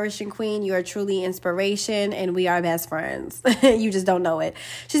you're flourishing, queen. You are truly inspiration, and we are best friends. You just don't know it.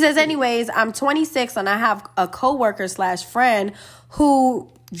 She says, anyways, I'm 26, and I have a coworker / friend who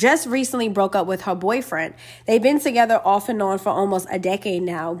just recently broke up with her boyfriend. They've been together off and on for almost a decade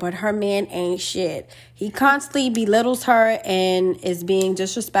now, but her man ain't shit. He constantly belittles her and is being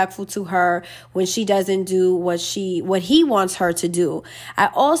disrespectful to her when she doesn't do what he wants her to do. I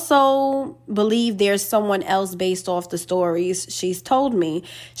also believe there's someone else based off the stories she's told me.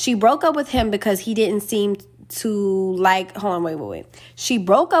 She broke up with him because he didn't seem to like, wait. She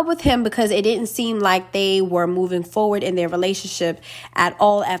broke up with him because it didn't seem like they were moving forward in their relationship at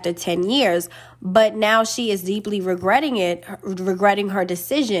all after 10 years. But now she is deeply regretting her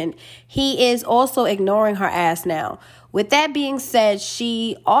decision. He is also ignoring her ass now. With that being said,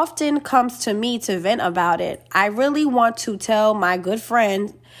 she often comes to me to vent about it. I really want to tell my good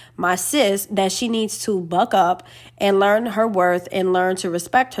friend, my sis, that she needs to buck up and learn her worth and learn to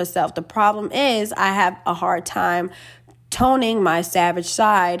respect herself. The problem is I have a hard time toning my savage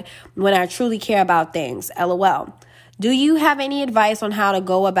side when I truly care about things. LOL. Do you have any advice on how to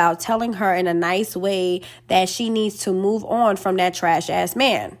go about telling her in a nice way that she needs to move on from that trash ass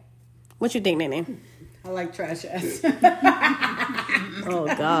man? What you think, Nene? I like trash ass. Oh,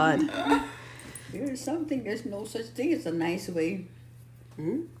 God. There's no such thing as a nice way.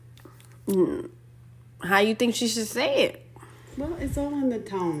 How you think she should say it? Well, it's all in the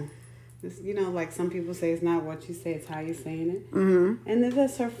tone. It's, like some people say, it's not what you say, it's how you're saying it. Mm-hmm. And if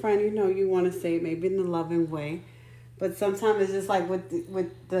that's her friend, you want to say it maybe in a loving way. But sometimes it's just like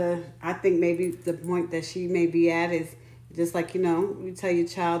I think maybe the point that she may be at is just like, you tell your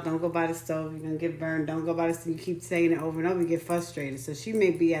child, don't go by the stove, you're going to get burned, don't go by the stove. You keep saying it over and over, you get frustrated. So she may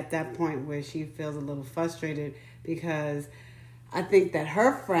be at that point where she feels a little frustrated because I think that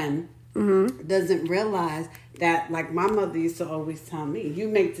her friend doesn't realize that, like my mother used to always tell me, you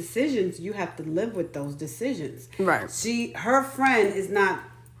make decisions, you have to live with those decisions. Right. Her friend is not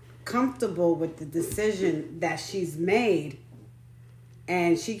comfortable with the decision that she's made,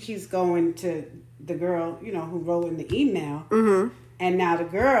 and she keeps going to the girl, who wrote in the email, and now the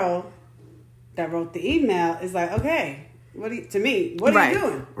girl that wrote the email is like, okay, what are you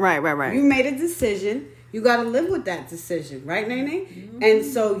doing? Right. You made a decision. You got to live with that decision, right, Nene? Mm-hmm. And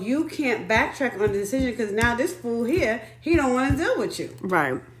so you can't backtrack on the decision because now this fool here, he don't want to deal with you.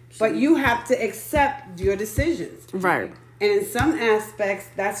 Right. But you have to accept your decisions. Right. And in some aspects,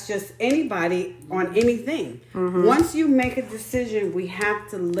 that's just anybody on anything. Mm-hmm. Once you make a decision, we have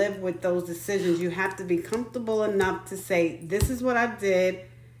to live with those decisions. You have to be comfortable enough to say, this is what I did,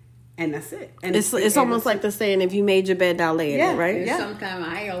 and that's it. And it's almost like the saying, if you made your bed, now lay in it, right? Yeah. Sometimes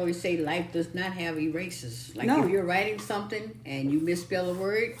I always say life does not have erasers. Like if you're writing something and you misspell a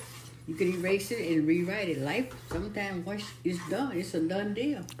word, you can erase it and rewrite it. Life, sometimes once it's done, it's a done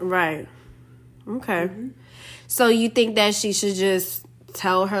deal. Right. Okay. Mm-hmm. So you think that she should just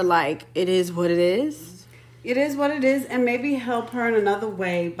tell her, like, it is what it is? It is what it is, and maybe help her in another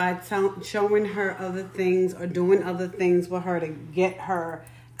way by showing her other things or doing other things with her to get her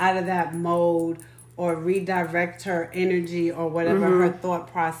out of that mode or redirect her energy or whatever her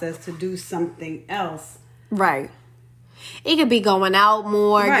thought process to do something else. Right. It could be going out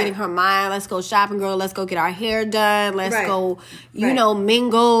more, getting her mind. Let's go shopping, girl. Let's go get our hair done. Let's go,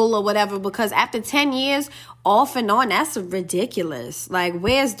 mingle or whatever. Because after 10 years, off and on, that's ridiculous. Like,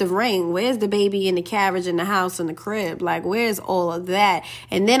 where's the ring? Where's the baby and the carriage and the house and the crib? Like, where's all of that?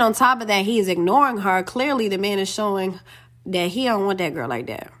 And then on top of that, he is ignoring her. Clearly, the man is showing that he don't want that girl like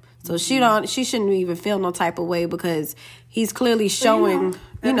that. So she shouldn't even feel no type of way because he's clearly showing,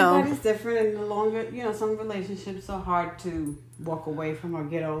 everybody's different, and the longer, some relationships are hard to walk away from or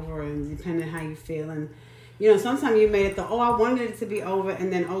get over, and depending on how you feel. And, sometimes you made it I wanted it to be over,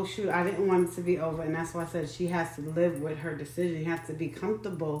 and then, oh, shoot, I didn't want it to be over. And that's why I said she has to live with her decision. You have to be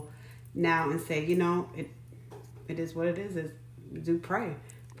comfortable now and say, it is what it is. Do pray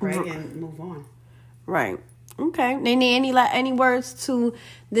and move on. Right. Okay. Nene, any words to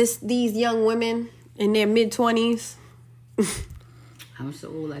these young women in their mid-20s? I'm so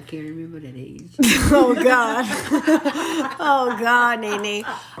old I can't remember that age. Oh God. Oh God, Nene.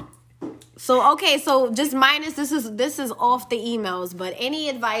 So just minus this is off the emails, but any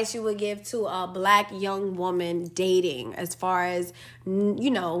advice you would give to a black young woman dating as far as,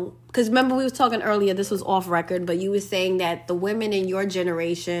 because remember we was talking earlier, this was off record, but you were saying that the women in your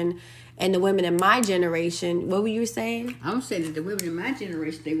generation and the women in my generation, what were you saying? I'm saying that the women in my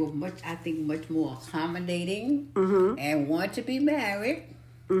generation, they were much more accommodating and want to be married.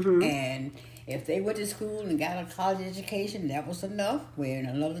 Mm-hmm. And If they went to school and got a college education, that was enough. Where in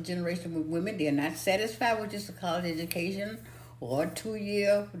another generation with women, they're not satisfied with just a college education or a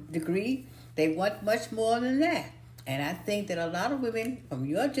 2-year degree. They want much more than that. And I think that a lot of women from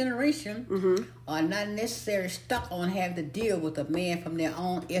your generation are not necessarily stuck on having to deal with a man from their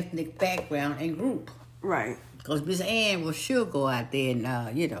own ethnic background and group. Right. Because Miss Ann will sure go out there and,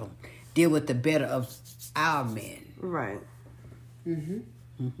 deal with the better of our men. Right.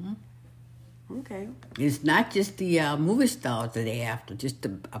 Okay. It's not just the movie stars that they're after, just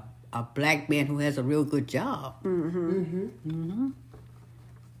a black man who has a real good job.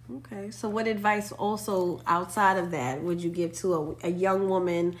 Okay. So what advice also outside of that would you give to a young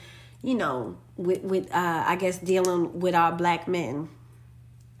woman, with I guess dealing with our black men?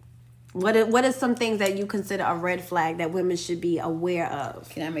 What are some things that you consider a red flag that women should be aware of?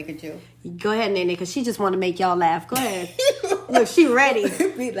 Can I make a joke? Go ahead, Nene, because she just want to make y'all laugh. Go ahead. Look, she ready.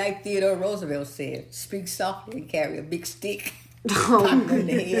 Be like Theodore Roosevelt said, speak softly and carry a big stick. Oh, In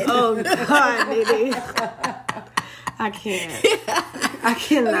the head. oh God, Nene. I can't. I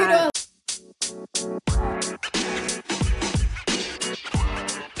cannot.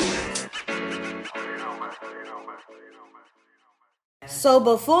 So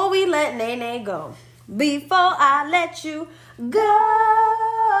before we let Nene go, before I let you go,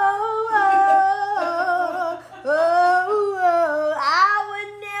 I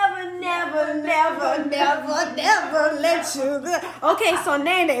would never let you go. Okay, so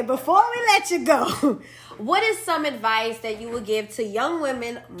Nene, before we let you go, what is some advice that you would give to young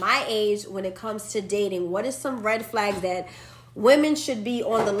women my age when it comes to dating? What is some red flags that women should be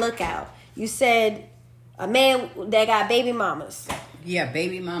on the lookout? You said a man that got baby mamas. Yeah,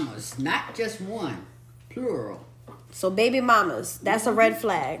 baby mamas. Not just one. Plural. So baby mamas, that's a red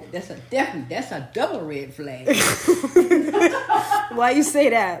flag. That's a double red flag. Why you say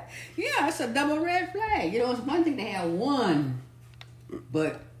that? Yeah, it's a double red flag. It's one thing to have one,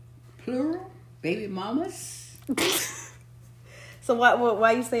 but plural, baby mamas. So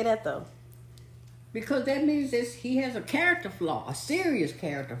why you say that though? Because that means he has a character flaw, a serious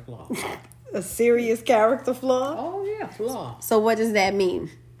character flaw. A serious character flaw? Oh yeah, flaw. So what does that mean?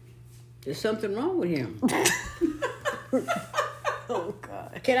 There's something wrong with him. Oh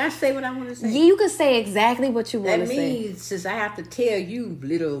God. Can I say what I want to say? You can say exactly what you want to That say. means since I have to tell you,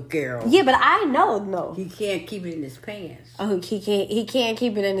 little girl. Yeah, but I know, no. He can't keep it in his pants. Oh, he can't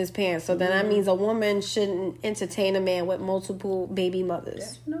keep it in his pants. So then that means a woman shouldn't entertain a man with multiple baby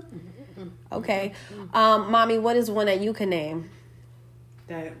mothers. No. Okay. Mommy, what is one that you can name?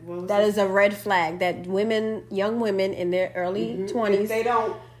 That is a red flag that young women in their early 20s. If they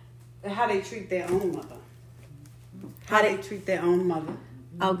don't, how they treat their own mother. How they treat their own mother.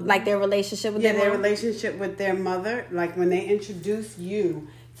 Oh, like their relationship with their mom? relationship with their mother. Like when they introduce you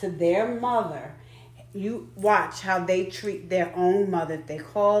to their mother, you watch how they treat their own mother. If they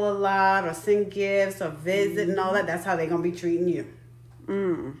call a lot or send gifts or visit and all that, that's how they're going to be treating you.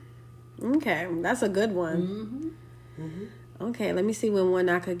 Okay, that's a good one. Okay, let me see one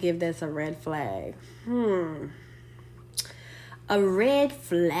I could give that's a red flag. A red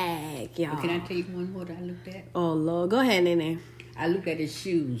flag, y'all. Can I tell you one more that I looked at? Oh, Lord. Go ahead, Nene. I looked at his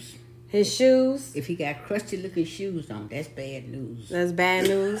shoes. His shoes? If he got crusty looking shoes on, that's bad news. That's bad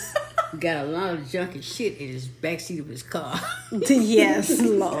news. He got a lot of junk and shit in his backseat of his car. Yes,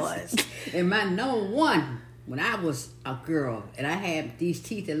 Lord. And my number one, when I was a girl and I had these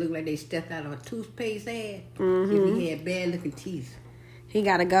teeth that looked like they stepped out of a toothpaste ad, if he had bad looking teeth, He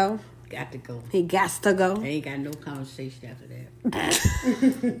got to go? got to go. He gots to go? I ain't got no conversation after that.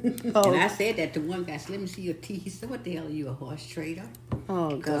 Oh. And I said that to one guy. Said, let me see your teeth. He said, what the hell are you, a horse trader?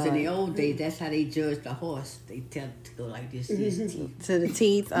 Oh, Because God. in the old days, that's how they judged the horse. They tell it to go like this to his teeth. To the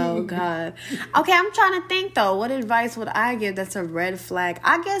teeth. Oh, God. Okay, I'm trying to think, though. What advice would I give that's a red flag?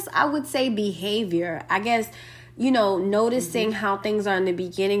 I guess I would say behavior. I guess, noticing how things are in the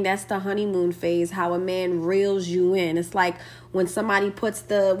beginning. That's the honeymoon phase, how a man reels you in. It's like when somebody puts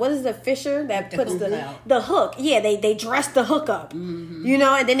what is the fisher that puts the hook? Yeah, they dress the hook up, and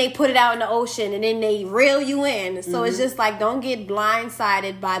then they put it out in the ocean, and then they reel you in. So it's just like, don't get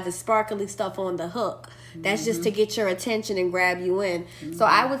blindsided by the sparkly stuff on the hook. That's just to get your attention and grab you in. So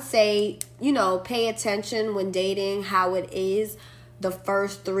I would say, pay attention when dating, how it is the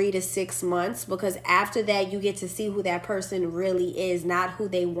first 3 to 6 months, because after that you get to see who that person really is, not who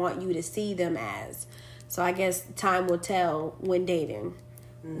they want you to see them as. So I guess time will tell when dating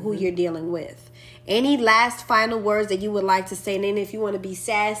who you're dealing with. Any last final words that you would like to say? And then if you want to be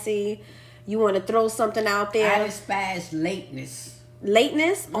sassy, you want to throw something out there. I despise lateness.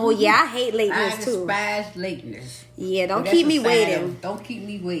 Lateness? Oh, yeah, I hate lateness, I too. despise lateness. Yeah, don't But that's keep me a sign waiting. of, don't keep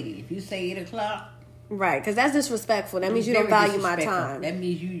me waiting. If you say 8 o'clock, Right, because that's disrespectful. That means you very don't value my disrespectful. time. That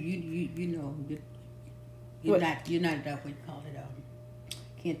means you know you're What? not what you call it.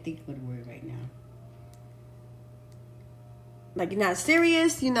 Can't think of the word right now. Like, you're not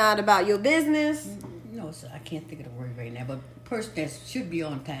serious. You're not about your business. No, sir, I can't think of the word right now. But a person that should be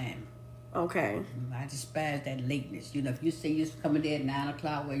on time. Okay. I despise that lateness. You know, if you say you're coming there at 9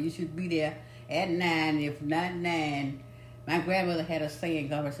 o'clock, well, you should be there at 9. If not 9, my grandmother had a saying,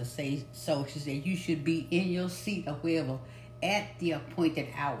 God rest her say so. She said, you should be in your seat or wherever at the appointed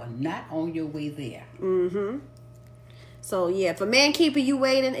hour, not on your way there. Mm-hmm. So, yeah, if a man keeping you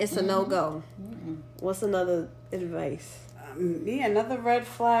waiting, it's a no-go. What's another advice? Another red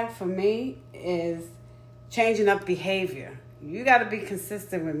flag for me is changing up behavior. You got to be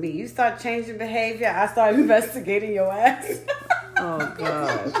consistent with me. You start changing behavior, I start investigating your ass. Oh,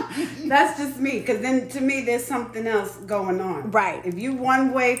 God. That's just me, because then to me there's something else going on. Right. If you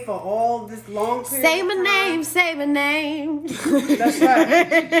one way for all this long period Say of my time, name, say my name. That's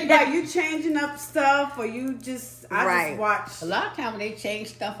right. Yeah, you changing up stuff, or you just Right. just watch. A lot of times when they change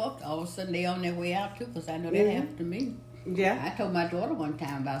stuff up, all of a sudden they on their way out too, because I know that happened to me. Yeah. I told my daughter one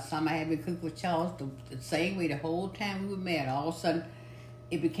time about something I had been cooking with Charles the same way the whole time we were married. All of a sudden,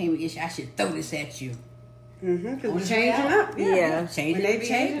 it became an issue. I should throw this at you. Because changing up. Yeah. Changing When they the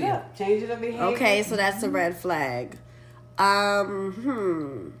change it behavior. up, changing the behavior. Okay, so that's a red flag.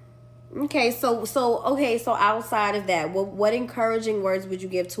 Okay, so outside of that, what encouraging words would you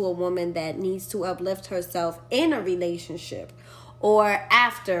give to a woman that needs to uplift herself in a relationship, or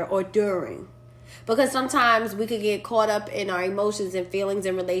after or during? Because sometimes we could get caught up in our emotions and feelings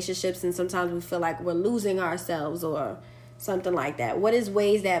in relationships, and sometimes we feel like we're losing ourselves or something like that. What is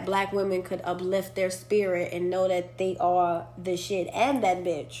ways that black women could uplift their spirit and know that they are the shit and that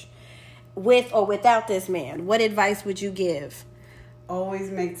bitch, with or without this man? What advice would you give?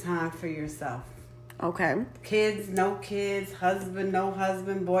 Always make time for yourself. Okay. Kids, no kids, husband, no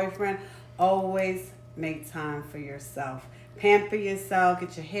husband, boyfriend. Always make time for yourself. Pamper yourself,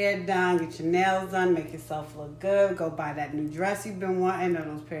 get your hair done, get your nails done, make yourself look good. Go buy that new dress you've been wanting or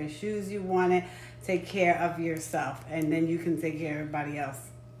those pair of shoes you wanted. Take care of yourself, and then you can take care of everybody else.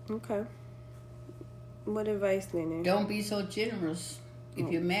 Okay. What advice, Nene? Don't be so generous. If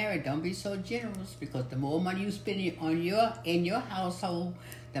you're married, don't be so generous, because the more money you spend in your household,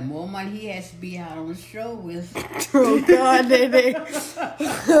 the more money he has to be out on the stroll with. Oh, God, Nene.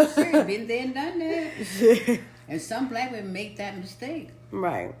 Sure, been there and done that. And some black women make that mistake.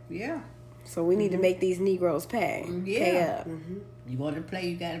 Right. Yeah. So we need to make these Negroes pay. Yeah. Pay up. You want to play,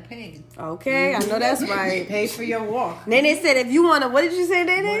 you got to pay. Okay, I know that's right. Pay for your walk. Nene said if you want to, what did you say, You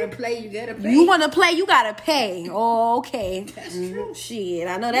Nene? want to play, you got to pay. You want to play, you got to pay. Oh, okay. That's true. Shit,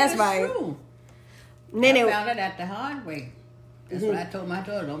 I know that's right. True. Nene, I found it out the hard way. That's what I told my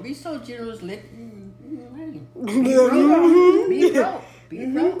daughter. Don't be so generous. Be broke. Be broke. Be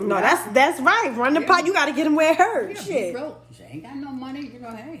broke. no, that's right. Run the pot, you got to get him where it hurts. Be Shit. broke. She ain't got no money. You know,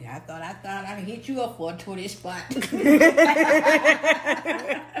 hey, I thought I'd hit you up for a 20 spot.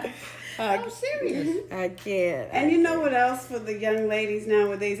 I'm serious. I can't. And you know what else for the young ladies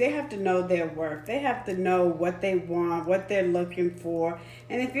nowadays? They have to know their worth. They have to know what they want, what they're looking for.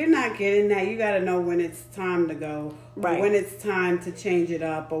 And if you're not getting that, you got to know when it's time to go. Right. Or when it's time to change it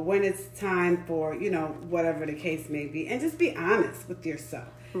up. Or when it's time for, whatever the case may be. And just be honest with yourself.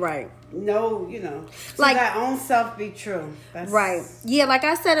 Right. No, to Like- thy own self be true. That's Right. Yeah, like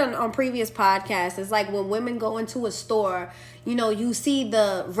I said on previous podcasts, it's like when women go into a store, you see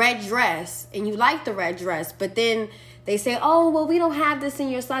the red dress and you like the red dress, but then they say, oh, well, we don't have this in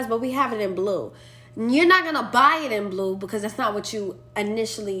your size, but we have it in blue. You're not going to buy it in blue because that's not what you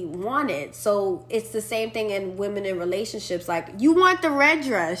initially wanted. So it's the same thing in women in relationships. Like, you want the red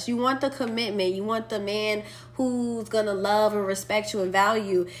dress. You want the commitment. You want the man who's going to love and respect you and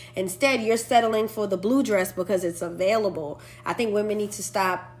value. Instead, you're settling for the blue dress because it's available. I think women need to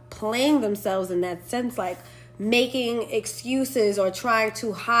stop playing themselves in that sense, like making excuses or trying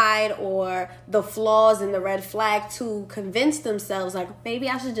to hide or the flaws in the red flag to convince themselves like maybe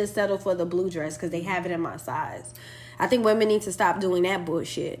I should just settle for the blue dress because they have it in my size. I think women need to stop doing that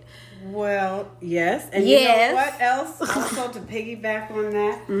bullshit. Well, yes. And Yes. you know what else? Also to piggyback on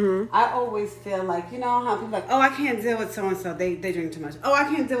that, I always feel like, how people like, oh, I can't deal with so-and-so. They drink too much. Oh, I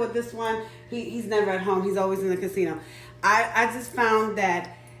can't deal with this one. He's never at home. He's always in the casino. I just found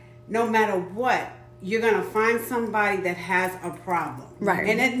that no matter what, you're going to find somebody that has a problem. Right.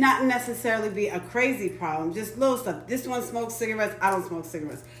 And it not necessarily be a crazy problem, just little stuff. This one smokes cigarettes, I don't smoke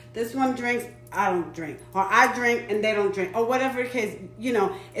cigarettes. This one drinks, I don't drink. Or I drink and they don't drink. Or whatever the case,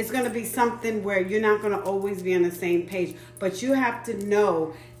 it's going to be something where you're not going to always be on the same page. But you have to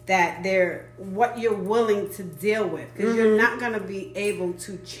know that what you're willing to deal with. Because you're not going to be able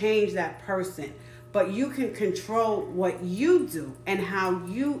to change that person. But you can control what you do and how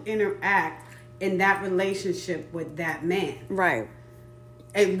you interact in that relationship with that man. Right.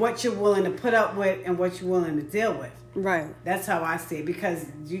 And what you're willing to put up with and what you're willing to deal with. Right. That's how I see it, because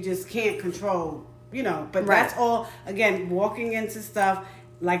you just can't control, but Right. that's all, again, walking into stuff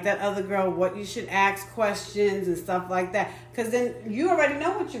like that other girl, what you should ask questions and stuff like that. Because then you already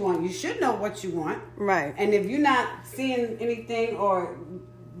know what you want. You should know what you want. Right. And if you're not seeing anything or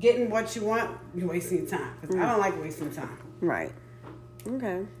getting what you want, you're wasting your time. Because I don't like wasting time. Right.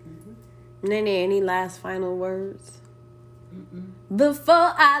 Okay. Nene, any last final words?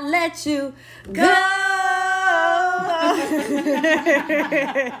 Before I let you go.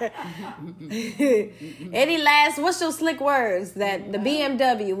 Any last, what's your slick words? That the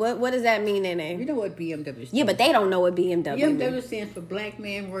BMW, what does that mean, Nene? You know what BMW stands for? Yeah, but they don't know what BMW means. BMW stands for Black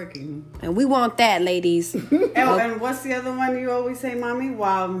Man Working. And we want that, ladies. And what's the other one you always say, Mommy?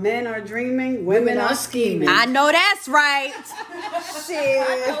 While men are dreaming, women are scheming. I know that's right. Shit.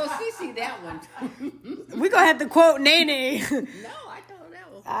 I told Cece that one. We're going to have to quote Nene. No, I told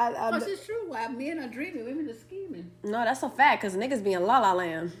that one. Because it's true. While men are dreaming, women are scheming. No, that's a fact, because niggas be in La La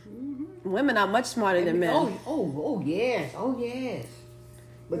Land. Women are much smarter than men. Oh, yes. Oh, yes.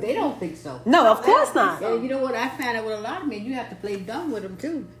 But they don't think so. No, of course not. And you know what? I found out with a lot of men, you have to play dumb with them,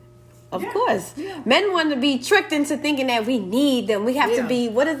 too. Of course. Yeah. Men want to be tricked into thinking that we need them. We have to be,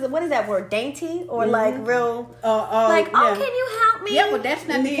 what is that word, dainty? Or like real, can you help me? Yeah, but that's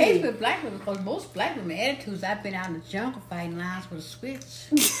not the case with black women, because most black women attitudes, I've been out in the jungle fighting lions with a switch.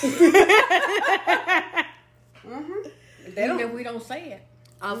 We don't say it.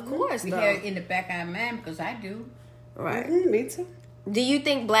 Of course, we hear it in the back of our mind, because I do. Right. Me too. Do you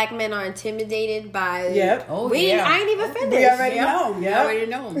think black men are intimidated by... Yep. Oh, I ain't even finished. We already know. We already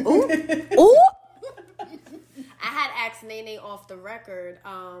know. Ooh. I had asked Nene off the record,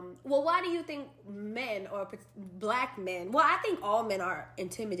 why do you think men or black men... Well, I think all men are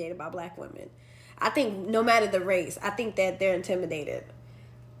intimidated by black women. I think no matter the race, I think that they're intimidated.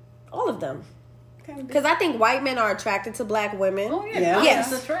 All of them. Because I think white men are attracted to black women. Oh, yeah.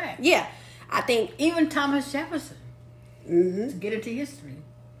 Yes. That's right. Yeah. I think... Even Thomas Jefferson. To get into history,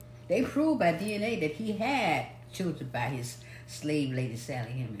 they proved by DNA that he had children by his slave lady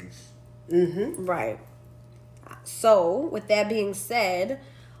Sally Hemings. Right. So, with that being said,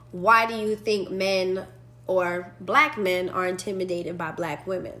 why do you think men or black men are intimidated by black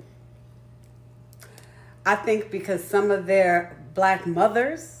women? I think because some of their black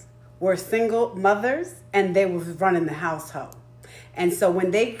mothers were single mothers and they was running the household. And so when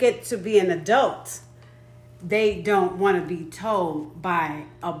they get to be an adult, they don't want to be told by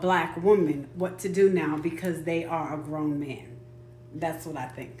a black woman what to do now because they are a grown man. That's what I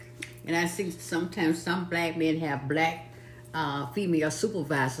think. And I think sometimes some black men have black female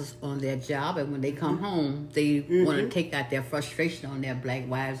supervisors on their job, and when they come home, they want to take out their frustration on their black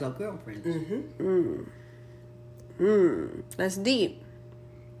wives or girlfriends. That's deep.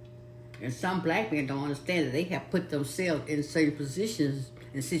 And some black men don't understand that they have put themselves in certain positions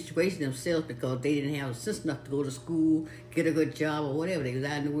and situations themselves because they didn't have sense enough to go to school, get a good job, or whatever. They was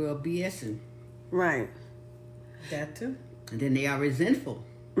out in the world BSing. Right. That too. And then they are resentful.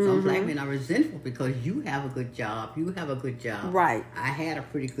 Some black men are resentful because you have a good job. You have a good job. Right. I had a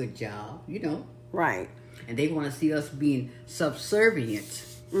pretty good job, Right. And they want to see us being subservient.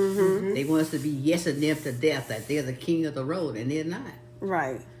 They want us to be yes and them to death, that they're the king of the road, and they're not.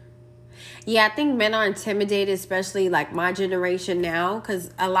 Right. Yeah, I think men are intimidated, especially like my generation now,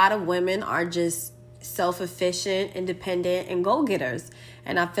 because a lot of women are just self-efficient, independent, and go-getters.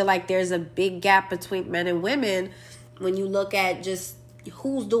 And I feel like there's a big gap between men and women when you look at just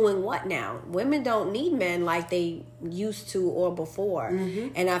who's doing what now. Women don't need men like they used to or before.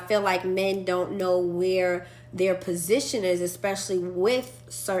 And I feel like men don't know where their position is, especially with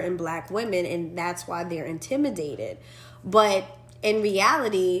certain black women, and that's why they're intimidated. But in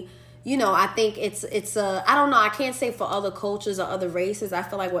reality, I think it's I don't know, I can't say for other cultures or other races. I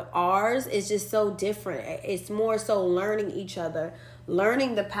feel like with ours, it's just so different. It's more so learning each other,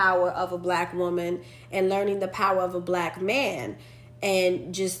 learning the power of a black woman and learning the power of a black man,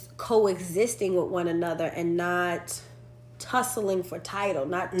 and just coexisting with one another and not tussling for title,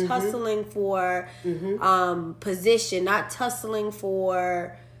 not tussling for position, not tussling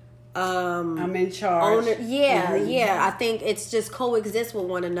for I'm in charge. I think it's just coexist with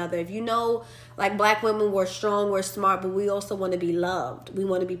one another. If you know, like, black women, we're strong, we're smart, but we also want to be loved. We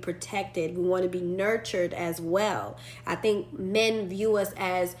want to be protected. We want to be nurtured as well. I think men view us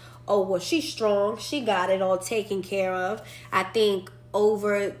as, oh, well, she's strong, she got it all taken care of. I think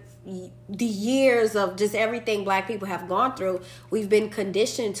over the years of just everything black people have gone through, we've been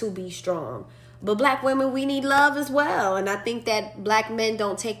conditioned to be strong. But black women, we need love as well. And I think that black men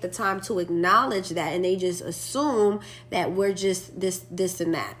don't take the time to acknowledge that. And they just assume that we're just this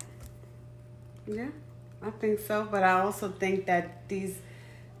and that. Yeah, I think so. But I also think that these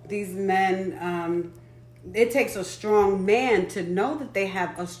men, it takes a strong man to know that they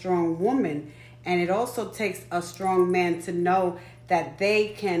have a strong woman. And it also takes a strong man to know that they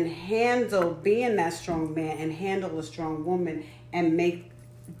can handle being that strong man and handle a strong woman and make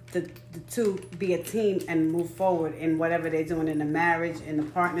the two be a team and move forward in whatever they're doing in the marriage, in the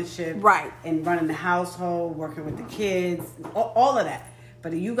partnership, right, and running the household, working with the kids, all of that.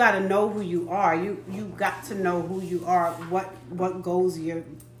 But you got to know who you are. You got to know who you are, what goals you're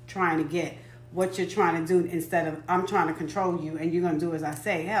trying to get, what you're trying to do, instead of I'm trying to control you and you're going to do as I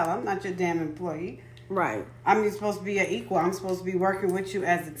say. Hell, I'm not your damn employee. Right. I'm supposed to be an equal. I'm supposed to be working with you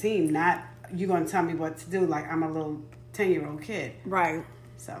as a team, not you going to tell me what to do like I'm a little 10-year-old kid. Right.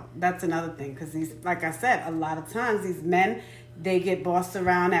 So that's another thing, because these, like I said, a lot of times these men, they get bossed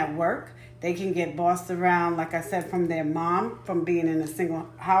around at work. They can get bossed around, like I said, from their mom, from being in a single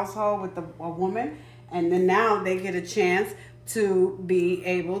household with a woman. And then now they get a chance to be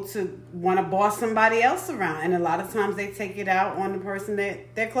able to want to boss somebody else around. And a lot of times they take it out on the person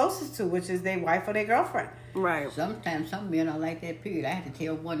that they're closest to, which is their wife or their girlfriend. Right. Sometimes some men are like that, period. I had to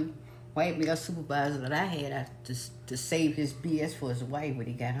tell one white male supervisor that I had to save his BS for his wife when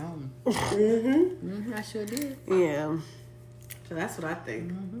he got home. I sure did. Yeah. So that's what I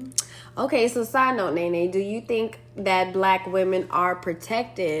think. Okay, so side note, Nene, do you think that black women are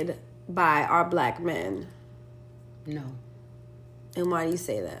protected by our black men? No. And why do you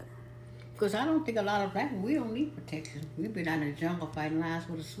say that? Because I don't think a lot of black men, we don't need protection. We've been out in the jungle fighting lions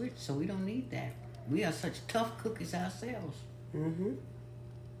with a switch, so we don't need that. We are such tough cookies ourselves.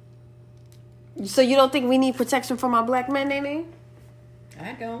 So you don't think we need protection from our black men, Nene?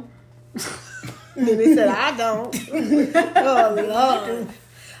 I don't. Nene said, I don't. Oh, Lord.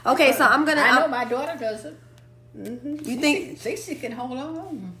 Okay, so I'm going to... I know my daughter doesn't. You think... Cece can hold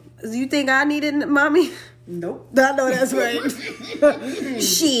on. You think I need it, Mommy? Nope. I know that's right.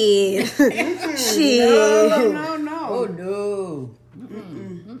 Shit. Shit. No. Oh, no.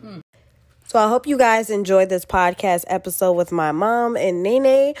 So I hope you guys enjoyed this podcast episode with my mom and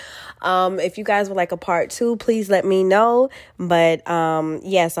Nene. If you guys would like a part 2, please let me know. But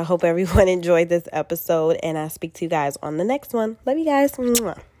yes, I hope everyone enjoyed this episode, and I'll speak to you guys on the next one. Love you guys.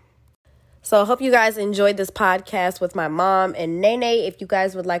 So I hope you guys enjoyed this podcast with my mom and Nene. If you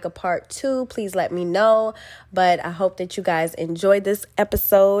guys would like a part 2, please let me know. But I hope that you guys enjoyed this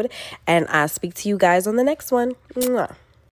episode, and I'll speak to you guys on the next one.